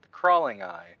Space, The Crawling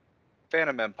Eye,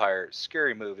 Phantom Empire,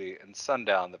 Scary Movie, and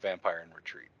Sundown, The Vampire in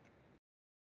Retreat.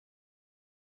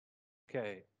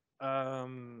 Okay.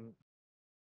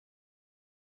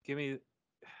 Give me.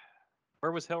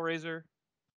 Where was Hellraiser?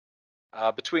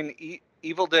 Between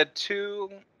Evil Dead 2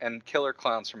 and Killer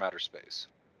Clowns from Outer Space.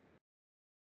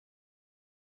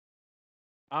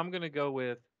 I'm gonna go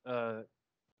with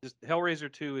just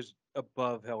Hellraiser 2 is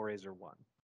above Hellraiser 1.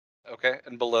 Okay,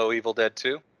 and below Evil Dead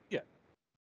 2? Yeah.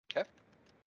 Okay.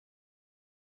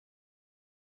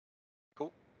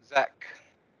 Cool. Zach.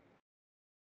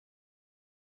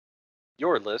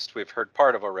 Your list we've heard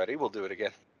part of already. We'll do it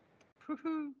again.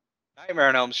 Nightmare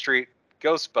on Elm Street,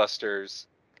 Ghostbusters,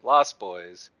 Lost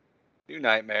Boys, New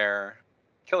Nightmare,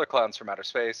 Killer Clowns from Outer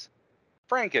Space,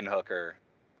 Frankenhooker,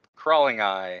 Crawling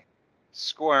Eye,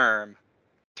 Squirm,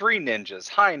 Three Ninjas,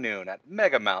 High Noon at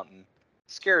Mega Mountain,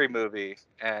 Scary Movie,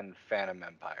 and Phantom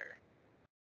Empire.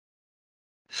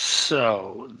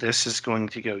 So this is going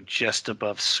to go just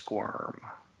above Squirm.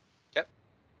 Yep.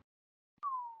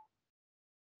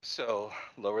 So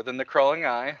lower than the Crawling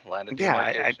Eye, Land of Yeah,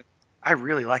 Demarcation. I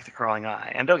really like The Crawling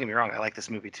Eye. And don't get me wrong, I like this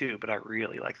movie too, but I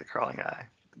really like The Crawling Eye.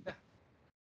 It's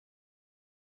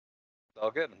all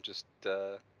good. I'm just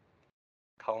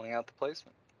calling out the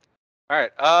placement. All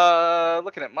right.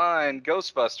 Looking at mine: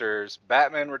 Ghostbusters,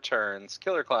 Batman Returns,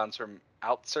 Killer Clowns from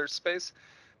Outer Space,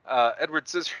 Edward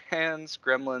Scissorhands,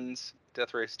 Gremlins,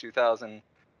 Death Race 2000,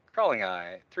 Crawling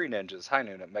Eye, Three Ninjas, High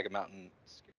Noon at Mega Mountain,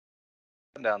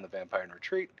 Down the Vampire in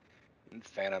Retreat, and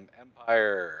Phantom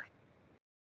Empire.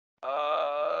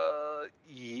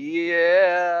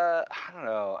 Yeah, I don't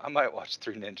know. I might watch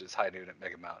Three Ninjas, High Noon at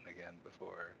Mega Mountain again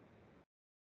before.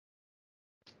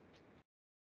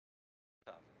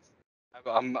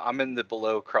 I'm in the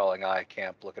below Crawling Eye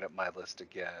camp, looking at my list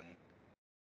again.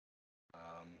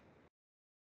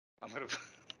 I'm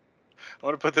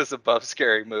gonna put this above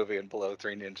Scary Movie and below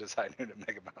Three Ninjas, High Noon at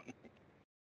Mega Mountain.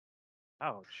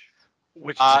 Ouch.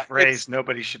 Which is a phrase It's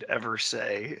nobody should ever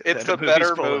say. it's that a movie's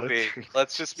better below movie. three.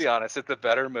 Let's just be honest. It's a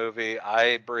better movie.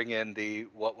 I bring in the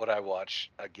what would I watch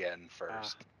again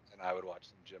first, and I would watch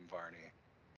some Jim Varney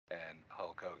and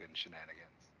Hulk Hogan shenanigans.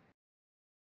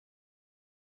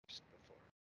 Just before.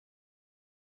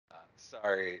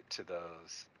 Sorry to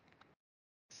those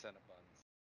Cinnabons.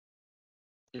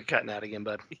 You're cutting out again,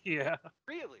 bud. Yeah.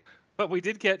 Really? But we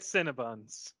did get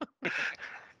Cinnabons.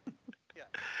 Yeah.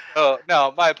 Oh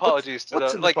no, my apologies to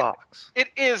What's the in the box? It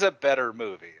is a better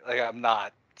movie. Like I'm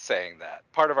not saying that.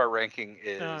 Part of our ranking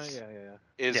is Yeah.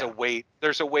 is a Yeah. weight.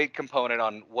 There's a weight component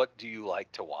on what do you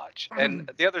like to watch. And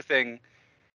the other thing,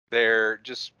 there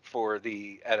just for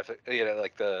the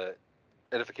like the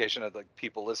edification of the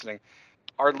people listening,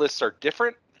 our lists are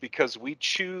different because we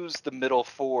choose the middle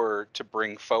four to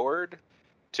bring forward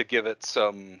to give it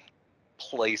some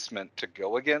placement to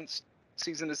go against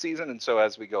season to season, and so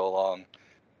as we go along,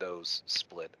 those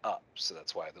split up. So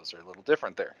that's why those are a little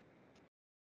different there.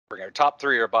 Bring our top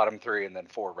three or bottom three, and then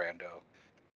four rando,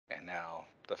 and now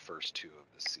the first two of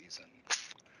the season.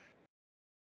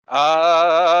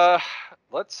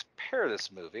 Let's pair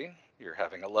this movie. You're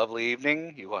having a lovely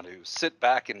evening. You want to sit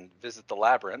back and visit the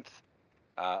labyrinth.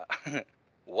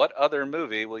 What other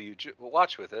movie will you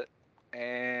watch with it,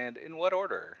 and in what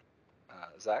order?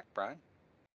 Zach, Brian?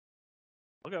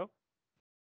 I'll go.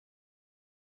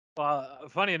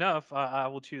 Funny enough, I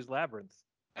will choose Labyrinth.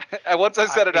 And once I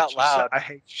said it out loud, I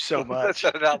hate you so once much.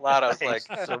 I said it out loud, I was hate like,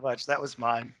 you so much. That was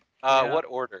mine. Yeah. What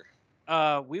order?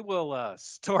 We will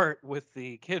start with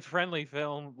the kid-friendly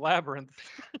film Labyrinth,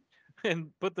 and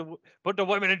put the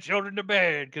women and children to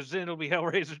bed, because then it'll be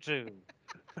Hellraiser 2.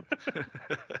 It's a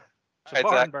Alright,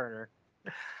 barn Zach. burner.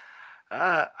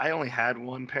 I only had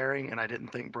one pairing, and I didn't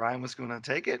think Brian was going to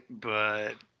take it,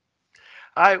 but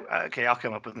okay, I'll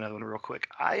come up with another one real quick.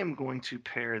 I am going to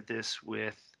pair this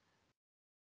with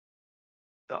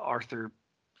the Arthur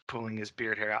pulling his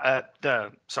beard hair out.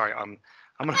 I'm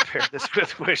going to pair this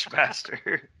with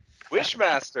Wishmaster.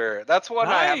 Wishmaster. That's one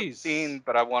I haven't Nice. seen,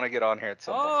 but I want to get on here at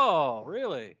some point. Oh,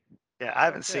 really? Yeah, I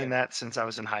haven't Okay. seen that since I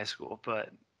was in high school, but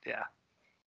yeah.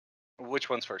 Which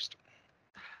one's first?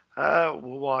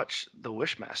 We'll watch the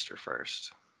Wishmaster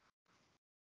first.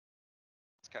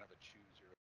 It's kind of a choose your.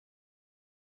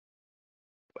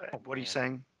 What are you man.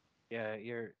 saying? Yeah,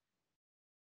 yeah,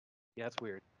 it's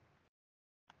weird.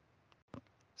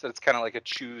 So it's kind of like a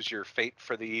choose your fate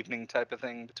for the evening type of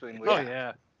thing between. Oh Yeah.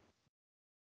 yeah.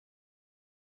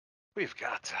 We've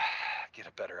got to get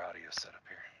a better audio setup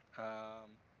here. All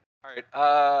right.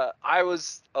 I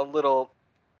was a little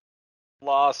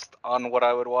lost on what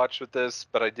I would watch with this,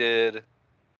 but I did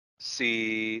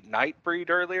see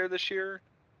Nightbreed earlier this year.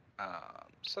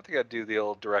 So I think I'd do the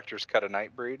old director's cut of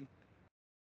Nightbreed.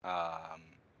 I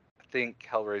think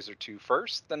Hellraiser 2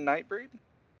 first, then Nightbreed.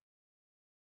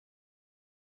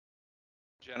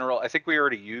 General, I think we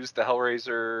already used the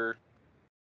Hellraiser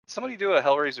somebody do a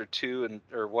Hellraiser 2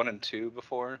 or 1 and 2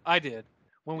 before? I did.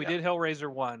 When we Yeah. did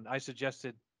Hellraiser 1, I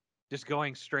suggested just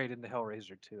going straight into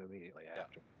Hellraiser 2 immediately Yeah.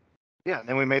 after. Yeah, and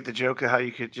then we made the joke of how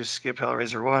you could just skip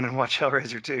Hellraiser 1 and watch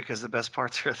Hellraiser 2 because the best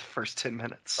parts are the first 10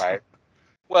 minutes. Right.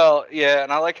 Well, yeah,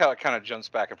 and I like how it kind of jumps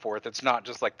back and forth. It's not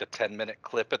just like the 10-minute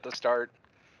clip at the start.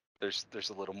 There's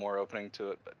a little more opening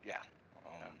to it, but yeah.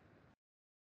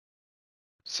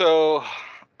 So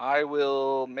I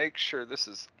will make sure this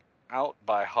is out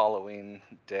by Halloween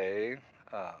Day.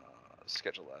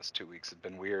 Schedule the last 2 weeks have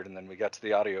been weird, and then we got to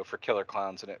the audio for Killer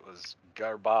Clowns, and it was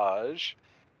garbage.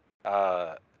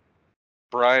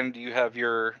 Brian, do you have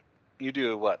you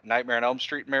do what, Nightmare on Elm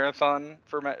Street marathon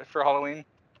for Halloween?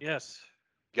 Yes.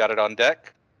 Got it on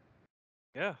deck?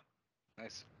 Yeah.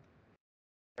 Nice.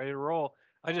 Ready to roll.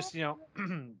 I just,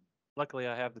 luckily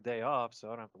I have the day off, so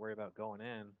I don't have to worry about going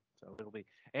in. So it'll be,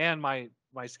 and my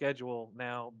schedule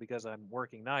now, because I'm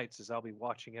working nights, is I'll be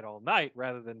watching it all night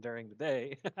rather than during the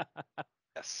day.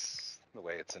 Yes, the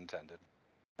way it's intended.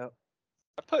 Yep.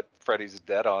 I put Freddy's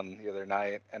Dead on the other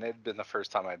night, and it had been the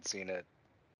first time I'd seen it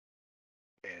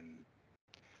in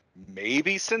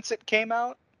maybe since it came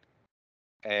out,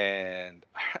 and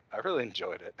I really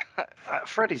enjoyed it.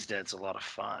 Freddy's Dead's a lot of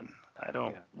fun. I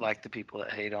don't Yeah. like the people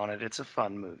that hate on it. It's a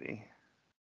fun movie.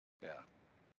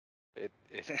 Yeah,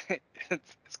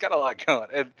 it's got a lot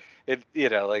going.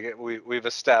 We've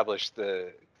established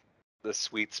the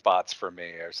sweet spots for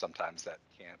me are sometimes that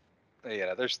can't.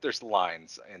 There's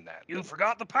lines in that. You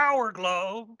forgot the Power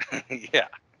Glove. Yeah,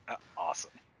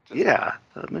 awesome. Just Yeah,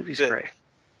 the movie's great.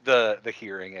 The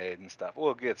hearing aid and stuff.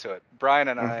 We'll get to it. Brian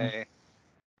and Mhm.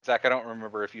 Zach, I don't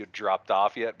remember if you had dropped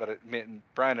off yet, but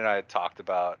Brian and I had talked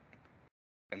about,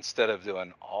 instead of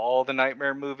doing all the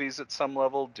Nightmare movies at some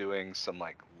level, doing some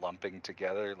like lumping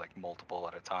together, like multiple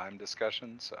at a time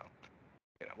discussion. So,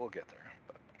 we'll get there.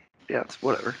 But, Yeah, it's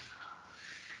whatever.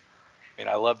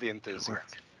 I love the It'll enthusiasm.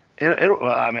 work.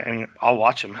 Well, I mean, I'll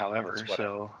watch them, however. It's whatever.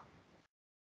 So,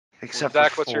 except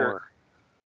Zach, for what's your- 4,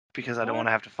 because I don't What? want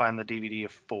to have to find the DVD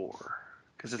of 4,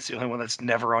 because it's the only one that's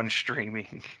never on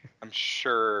streaming. I'm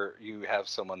sure you have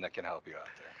someone that can help you out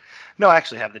there. No, I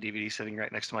actually have the DVD sitting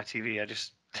right next to my TV. I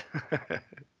just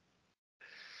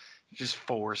just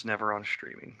 4's never on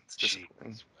streaming. It's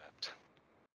disappointing. Jeez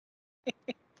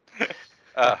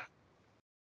wept.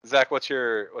 Zach, what's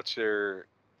your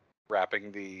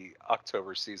wrapping the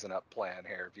October season up plan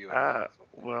here? Viewing.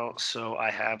 Well, so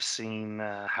I have seen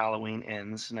Halloween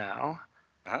Ends now,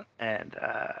 Uh-huh. and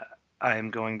I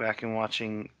am going back and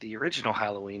watching the original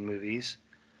Halloween movies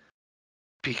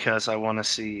because I want to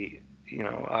see.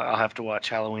 I'll have to watch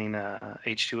Halloween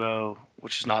H2O,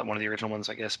 which is not one of the original ones,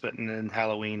 I guess, but and then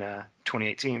Halloween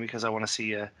 2018 because I want to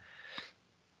see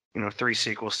 3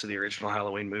 sequels to the original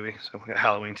Halloween movie. So we got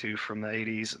Halloween 2 from the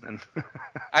 80s, and then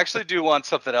I actually do want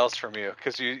something else from you,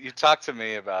 because you talked to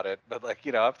me about it, but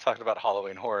I've talked about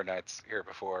Halloween Horror Nights here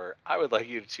before. I would like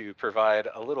you to provide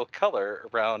a little color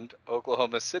around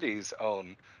Oklahoma City's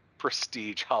own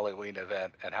prestige Halloween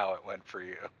event and how it went for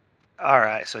you. all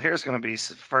right. So here's going to be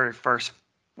very first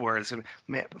words.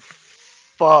 Man,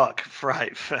 fuck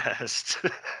Fright Fest.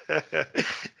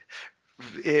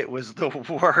 It was the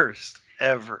worst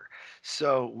ever.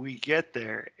 So we get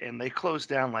there and they close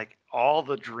down like all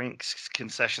the drinks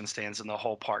concession stands in the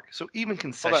whole park. So even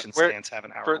concession Where stands have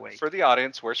an hour for wait. for the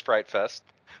audience, where's Fright Fest?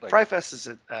 Fright Fest is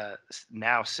at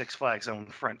now Six Flags own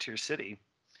Frontier City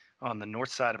on the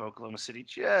north side of Oklahoma City,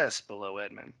 just below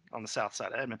Edmond, on the south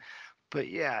side of Edmond. But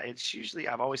yeah, it's usually,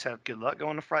 I've always had good luck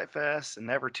going to Fright Fest and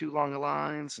never too long of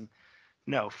lines. And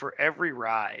no, for every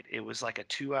ride, it was like a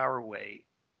 2 hour wait.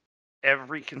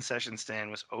 Every concession stand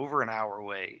was over an hour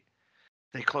wait.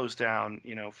 They closed down,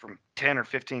 from 10 or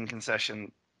 15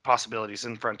 concession possibilities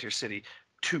in Frontier City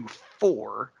to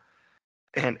 4,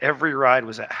 and every ride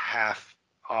was at half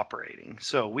operating.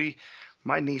 So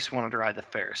my niece wanted to ride the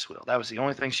Ferris wheel. That was the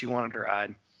only thing she wanted to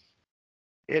ride.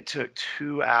 It took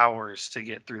 2 hours to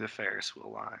get through the Ferris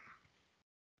wheel line.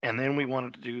 And then we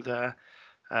wanted to do the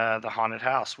haunted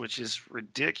house, which is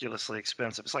ridiculously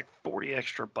expensive. It's like 40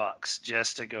 extra bucks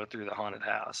just to go through the haunted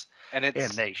house. And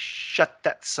they shut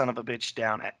that son of a bitch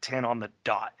down at 10 on the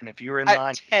dot. And if you were in at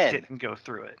line, 10. you didn't go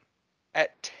through it.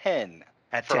 At 10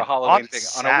 At for 10 a Halloween on thing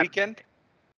Saturday, on a weekend.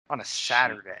 On a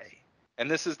Saturday. And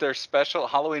this is their special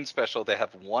Halloween special. They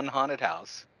have one haunted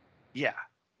house. Yeah,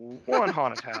 one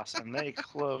haunted house, and they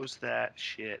closed that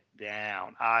shit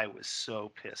down. I was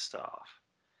so pissed off.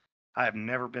 I have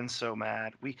never been so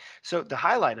mad. So the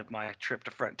highlight of my trip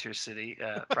to Frontier City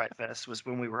Fright Fest was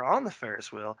when we were on the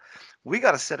Ferris wheel. We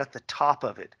got to sit at the top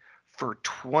of it for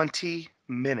 20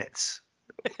 minutes.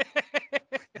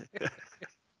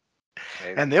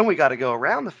 Maybe. And then we got to go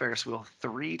around the Ferris wheel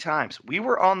 3 times. We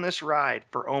were on this ride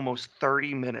for almost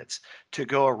 30 minutes to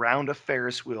go around a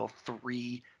Ferris wheel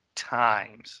 3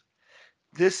 times.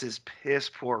 This is piss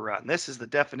poor run. This is the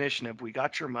definition of we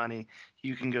got your money.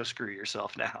 You can go screw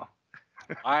yourself now.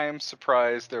 I'm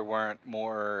surprised there weren't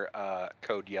more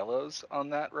code yellows on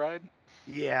that ride.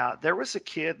 Yeah, there was a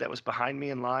kid that was behind me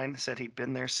in line, said he'd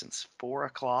been there since 4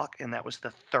 o'clock, and that was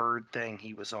the third thing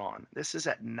he was on. This is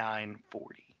at 9:40.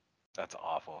 That's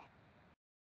awful.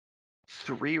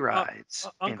 3 rides.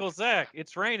 and Uncle Zach,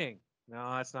 it's raining.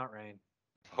 No, it's not rain.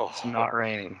 It's not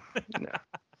raining. No.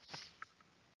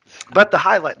 But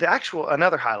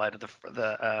another highlight of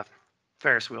the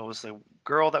Ferris wheel was the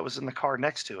girl that was in the car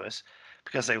next to us,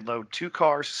 because they load 2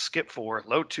 cars, skip 4,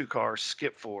 load 2 cars,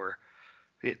 skip 4.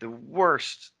 The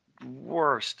worst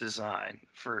design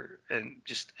for and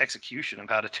just execution of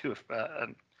how to do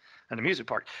an amusement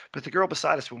park. But the girl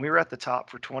beside us, when we were at the top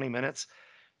for 20 minutes,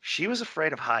 she was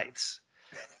afraid of heights.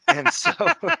 And so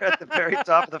we're at the very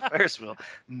top of the Ferris wheel,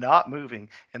 not moving.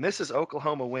 And this is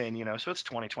Oklahoma wind, so it's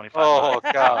 20, 25 Oh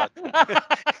God.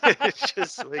 It's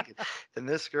just wicked. And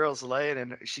this girl's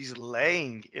she's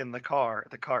laying in the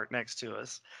cart next to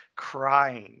us,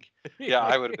 crying. Yeah,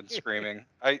 I would have been screaming.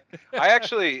 I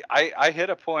actually hit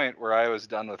a point where I was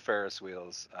done with Ferris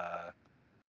wheels.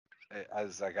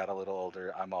 As I got a little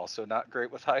older, I'm also not great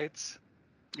with heights.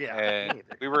 Yeah, And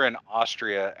we were in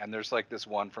Austria, and there's like this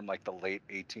one from like the late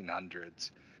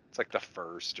 1800s. It's like the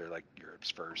first, or like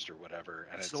Europe's first, or whatever.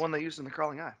 And it's the one they used in the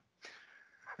Crawling Eye.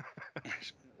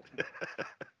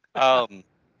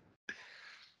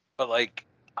 But like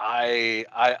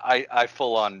I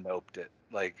full on noped it.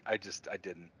 Like I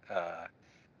didn't.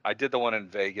 I did the one in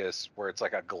Vegas where it's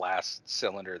like a glass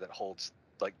cylinder that holds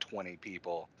like 20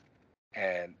 people,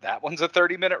 and that one's a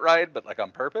 30-minute ride, but like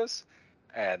on purpose.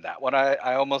 And that one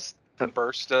I almost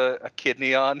burst a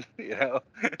kidney on.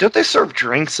 Don't they serve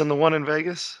drinks in the one in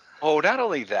Vegas? Oh, not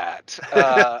only that.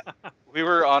 We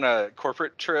were on a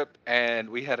corporate trip, and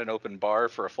we had an open bar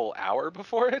for a full hour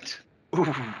before it.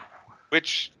 Ooh.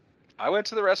 Which I went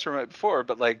to the restroom right before,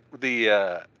 but like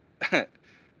the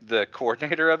the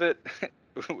coordinator of it,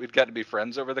 we'd gotten to be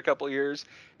friends over the couple of years,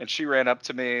 and she ran up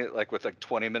to me like with like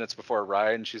 20 minutes before a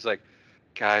ride, and she's like,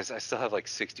 "Guys, I still have like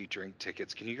 60 drink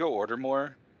tickets. Can you go order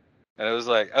more?" And it was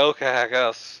like, "Okay, I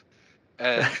guess."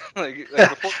 And like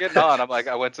before getting on,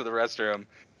 I went to the restroom,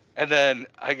 and then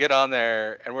I get on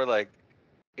there, and we're like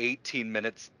 18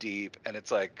 minutes deep, and it's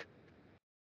like,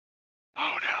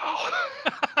 oh no.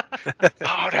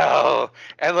 Oh no.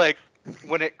 And like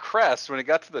when it got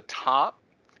to the top,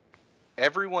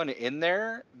 everyone in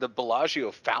there, the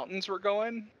Bellagio fountains were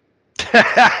going.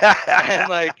 And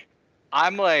like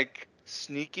I'm like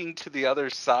sneaking to the other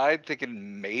side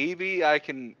thinking maybe I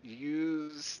can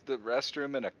use the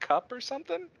restroom in a cup or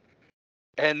something.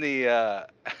 And the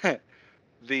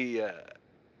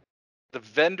the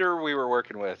vendor we were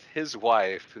working with, his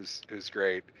wife, who's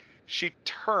great, she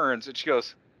turns and she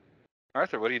goes,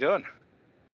 "Arthur, what are you doing?"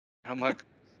 And I'm like,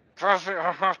 "Traffic,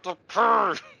 I have to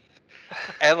pee."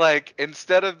 And like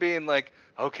instead of being like,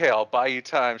 "Okay, I'll buy you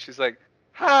time," she's like,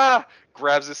 "Ha!"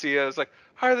 Grabs the CEO, is like,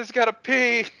 "Arthur's gotta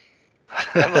pee."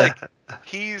 And like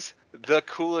he's the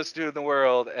coolest dude in the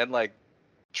world, and like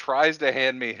tries to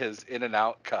hand me his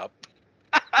In-N-Out cup.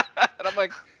 And I'm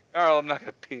like, "Oh, I'm not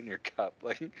gonna pee in your cup."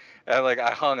 Like, and like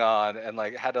I hung on and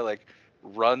like had to like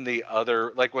run the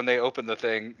other, like when they open the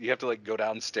thing, you have to like go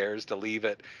downstairs to leave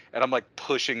it, and I'm like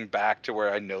pushing back to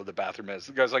where I know the bathroom is.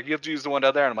 The guy's like, "You have to use the one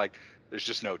down there," and I'm like, "There's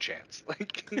just no chance."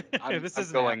 Like I'm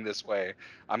going this way.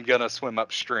 I'm gonna swim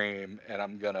upstream, and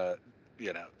I'm gonna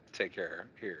take care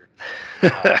here.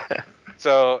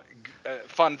 So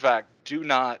fun fact, do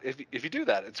not, if you do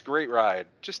that, it's a great ride,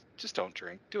 just don't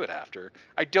drink, do it after.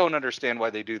 I don't understand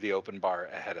why they do the open bar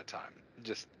ahead of time.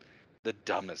 Just the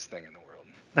dumbest thing in the world.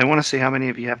 I want to see how many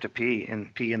of you have to pee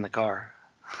in the car.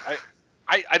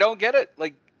 I don't get it.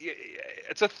 Like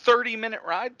it's a 30-minute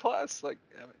ride plus, like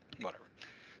whatever.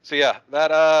 So yeah,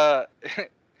 that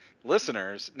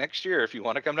listeners, next year if you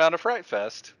want to come down to Fright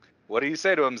Fest, what do you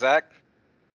say to them, Zach?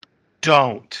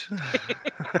 Don't.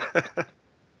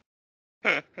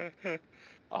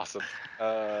 Awesome.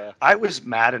 I was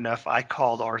mad enough. I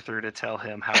called Arthur to tell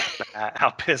him how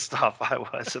pissed off I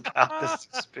was about this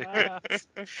experience,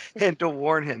 and to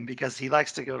warn him, because he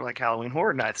likes to go to like Halloween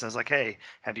Horror Nights. And I was like, "Hey,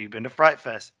 have you been to Fright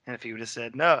Fest?" And if he would have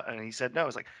said no, and he said no, I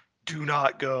was like, "Do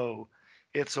not go."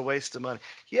 It's a waste of money.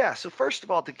 Yeah, so first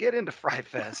of all, to get into Fright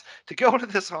Fest, to go into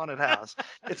this haunted house,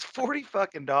 it's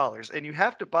 $40 and you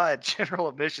have to buy a general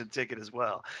admission ticket as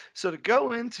well. So to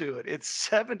go into it, it's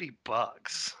 $70.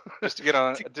 Just to get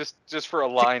on, To, just for a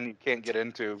line you can't get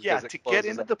into yeah, because it to get closes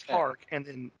into at the 10. park and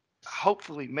then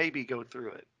hopefully maybe go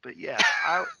through it. But yeah,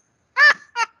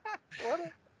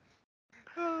 What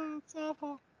oh, it's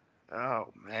awful. oh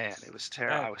man, it was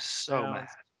terrible. I That was so mad. sounds,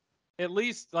 at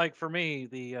least like for me,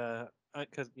 the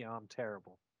because I'm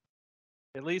terrible.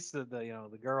 At least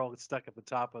the girl that's stuck at the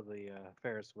top of the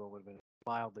Ferris wheel would have been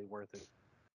mildly worth it.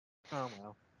 Oh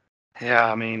well.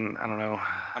 Yeah, I mean, I don't know.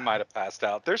 I might have passed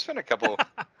out. There's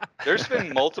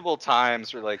been multiple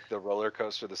times where like the roller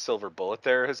coaster, the Silver Bullet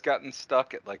there has gotten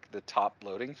stuck at like the top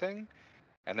loading thing,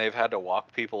 and they've had to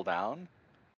walk people down.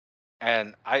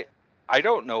 And I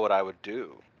don't know what I would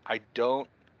do. I don't.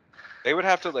 They would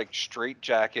have to like straight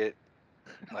jacket,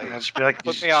 like I'd just be like,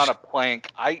 put me on a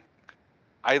plank.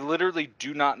 I literally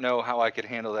do not know how I could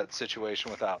handle that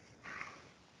situation without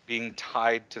being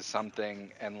tied to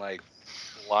something and like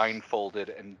blindfolded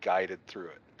and guided through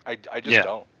it. I just yeah.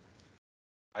 don't.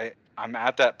 I'm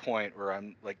at that point where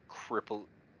I'm like crippled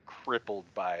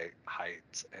by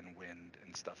heights and wind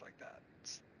and stuff like that.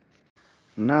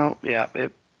 No, yeah,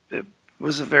 it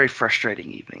was a very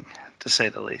frustrating evening, to say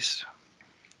the least.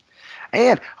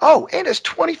 And and it's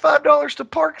 $25 to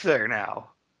park there now.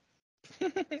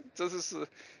 So this is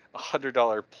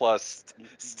 $100 plus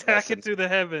Stack lesson. it to the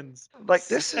heavens. Like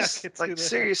this Stack is it to like the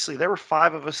seriously, there were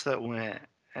 5 of us that went,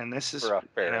 and this is For a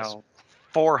Ferris.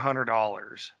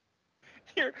 $400.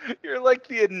 You're like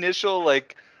the initial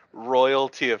like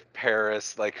royalty of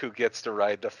Paris, like who gets to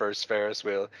ride the first Ferris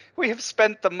wheel. We have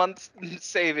spent the month's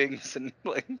savings and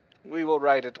like we will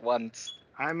ride it once.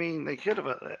 I mean, they could have.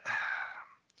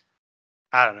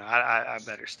 I don't know. I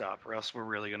better stop, or else we're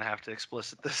really gonna have to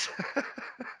explicit this.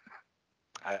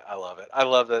 I love it. I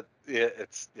love that. Yeah,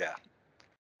 it's yeah.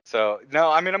 So no,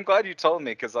 I mean I'm glad you told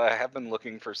me because I have been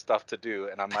looking for stuff to do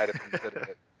and I might have considered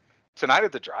it. Tonight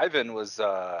at the drive-in was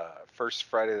first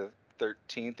Friday the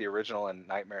 13th, the original, and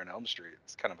Nightmare on Elm Street.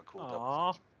 It's kind of a cool double.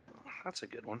 Aw. That's a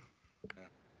good one. Yeah.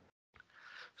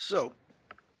 So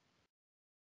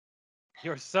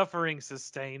Your suffering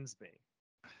sustains me.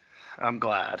 I'm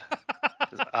glad.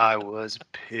 'Cause I was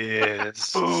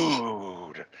pissed.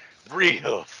 Food,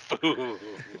 real food.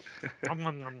 Nom,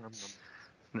 nom, nom, nom,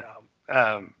 nom.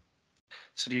 No.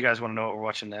 So do you guys want to know what we're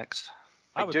watching next?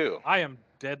 I do. I am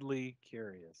deadly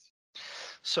curious.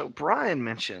 So Brian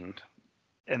mentioned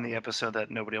in the episode that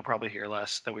nobody will probably hear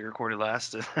last, that we recorded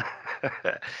last,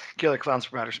 Killer Clowns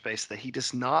from Outer Space, that he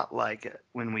does not like it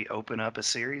when we open up a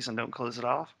series and don't close it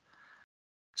off.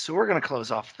 So we're going to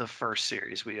close off the first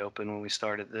series we opened when we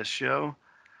started this show,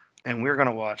 and we're going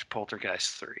to watch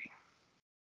Poltergeist 3.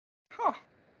 Huh.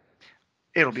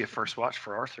 It'll be a first watch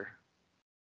for Arthur.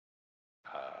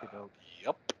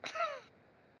 Yep.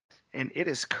 And it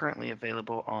is currently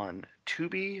available on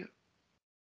Tubi,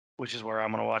 which is where I'm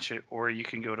going to watch it, or you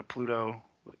can go to Pluto,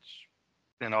 which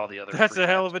and all the other. That's free a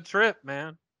hell apps. of a trip,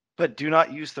 man. But do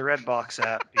not use the Redbox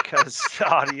app because the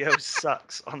audio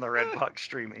sucks on the Redbox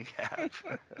streaming app.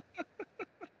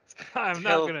 I'm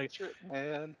not Hell, gonna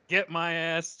man. get my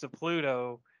ass to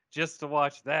Pluto just to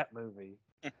watch that movie.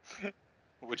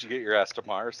 Would you get your ass to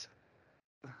Mars?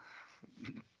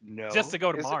 No. Just to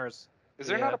go to Is it- Mars. Is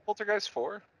there Yeah. not a Poltergeist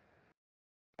 4?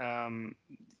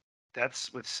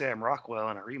 That's with Sam Rockwell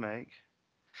in a remake.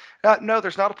 No,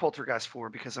 there's not a Poltergeist 4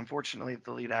 because unfortunately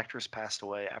the lead actress passed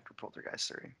away after Poltergeist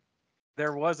 3.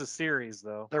 There was a series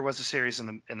though. There was a series in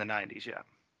the 90s, yeah.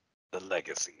 The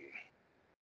Legacy.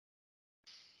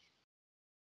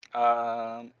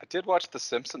 I did watch the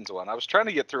Simpsons one. I was trying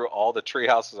to get through all the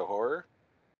Treehouses of Horror.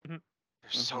 Mhm.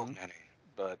 There's so Mhm. many,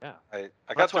 but Yeah. I got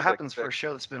That's through, what like, happens for a six.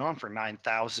 show that's been on for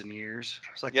 9,000 years.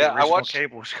 It's like Yeah, the I original watched-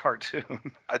 cable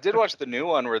cartoon. I did watch the new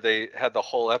one where they had the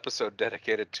whole episode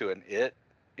dedicated to an It,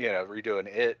 redoing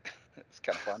It. It's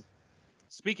kind of fun.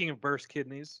 Speaking of burst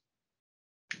kidneys,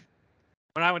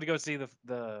 when I went to go see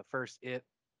the first It,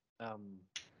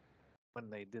 when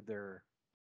they did their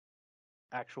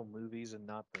actual movies and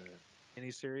not the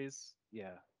miniseries,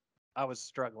 yeah, I was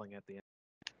struggling at the end.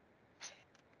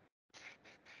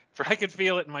 I could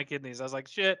feel it in my kidneys. I was like,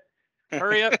 shit,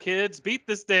 hurry up, kids, beat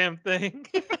this damn thing.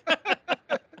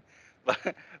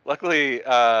 Luckily,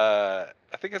 I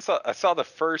think I saw the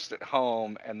first at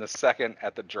home and the second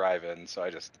at the drive-in, so I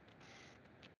just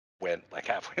went like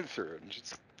halfway through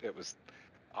and it was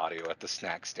audio at the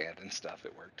snack stand and stuff.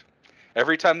 It worked.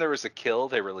 Every time there was a kill,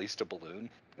 they released a balloon.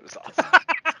 It was awesome.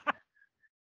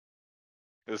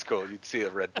 It was cool. You'd see a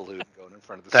red balloon going in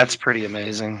front of the That's screen. pretty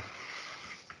amazing.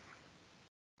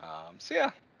 So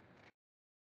yeah.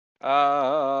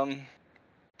 I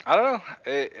don't know.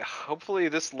 Hopefully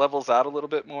this levels out a little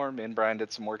bit more. Me and Brian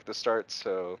did some work at the start,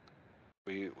 so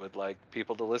we would like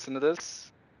people to listen to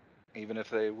this, even if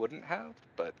they wouldn't have.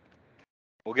 But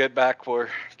we'll get back. We're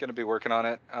gonna be working on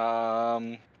it.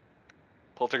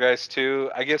 Poltergeist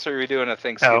 2. I guess are we doing a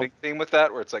Thanksgiving theme with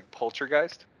that, where it's like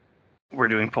Poltergeist? We're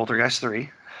doing Poltergeist 3.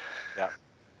 Yeah.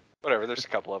 Whatever. There's a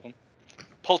couple of them.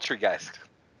 Poltergeist.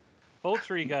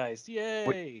 Poultrygeist,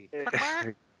 yay!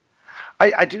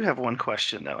 I do have one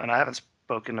question though, and I haven't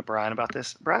spoken to Brian about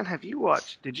this. Brian,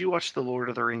 did you watch the Lord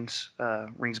of the Rings,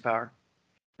 Rings of Power?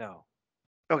 No.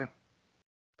 Okay.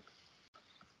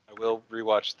 I will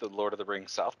rewatch the Lord of the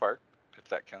Rings South Park, if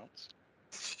that counts.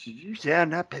 Yeah,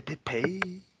 not pay. Pay.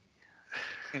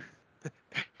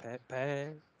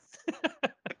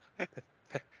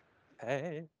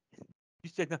 Pay. You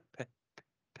said not pay.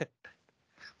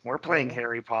 We're playing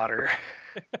Harry Potter.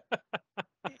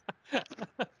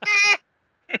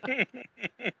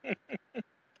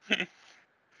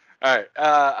 All right.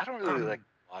 I don't really like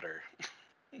water.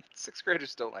 Sixth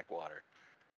graders don't like water.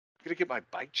 I'm gonna get my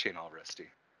bike chain all rusty.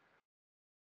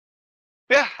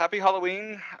 Yeah. Happy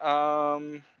Halloween.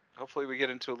 Hopefully we get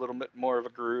into a little bit more of a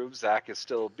groove. Zach is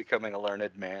still becoming a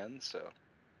learned man, so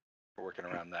we're working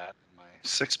around that.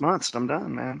 6 months and I'm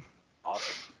done, man.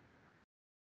 Awesome.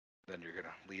 Then you're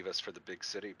gonna leave us for the big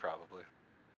city, probably.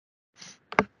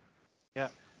 Yeah.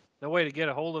 No way to get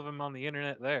a hold of him on the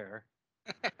internet there.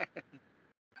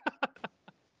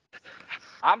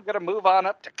 I'm gonna move on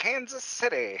up to Kansas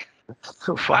City.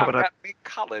 Why would I? At me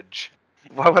college,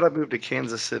 Why would I move to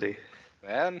Kansas City?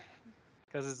 man.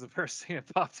 Because it's the first thing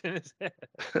that popped in his head.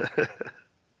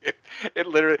 It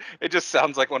literally, it just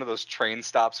sounds like one of those train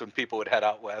stops when people would head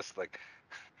out west. Like,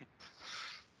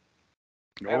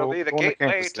 it'll be the going to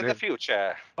gateway Kansas to the City.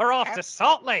 future, We're off to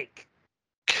Salt Lake.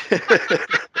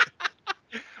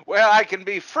 where I can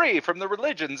be free from the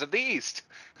religions of the East.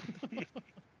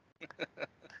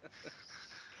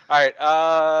 All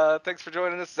right. Thanks for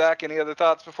joining us, Zach. Any other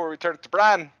thoughts before we turn it to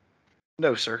Brian?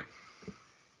 No, sir.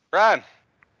 Brian,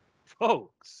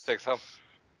 Folks. take us home.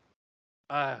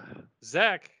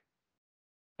 Zach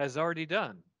has already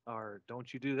done our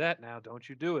don't you do that now, don't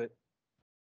you do it.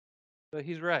 But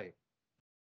he's right.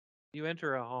 You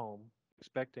enter a home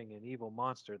expecting an evil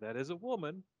monster that is a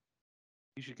woman,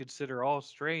 you should consider all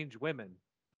strange women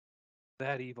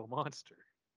that evil monster.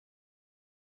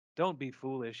 Don't be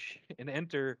foolish and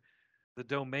enter the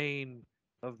domain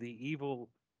of the evil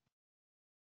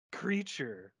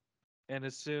creature and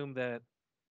assume that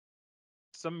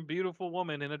some beautiful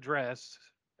woman in a dress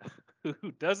who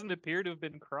doesn't appear to have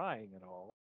been crying at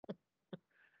all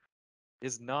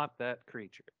is not that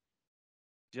creature.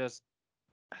 Just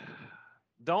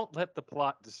don't let the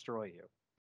plot destroy you.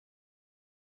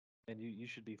 And you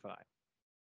should be fine.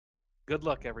 Good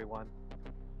luck, everyone.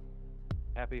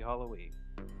 Happy Halloween.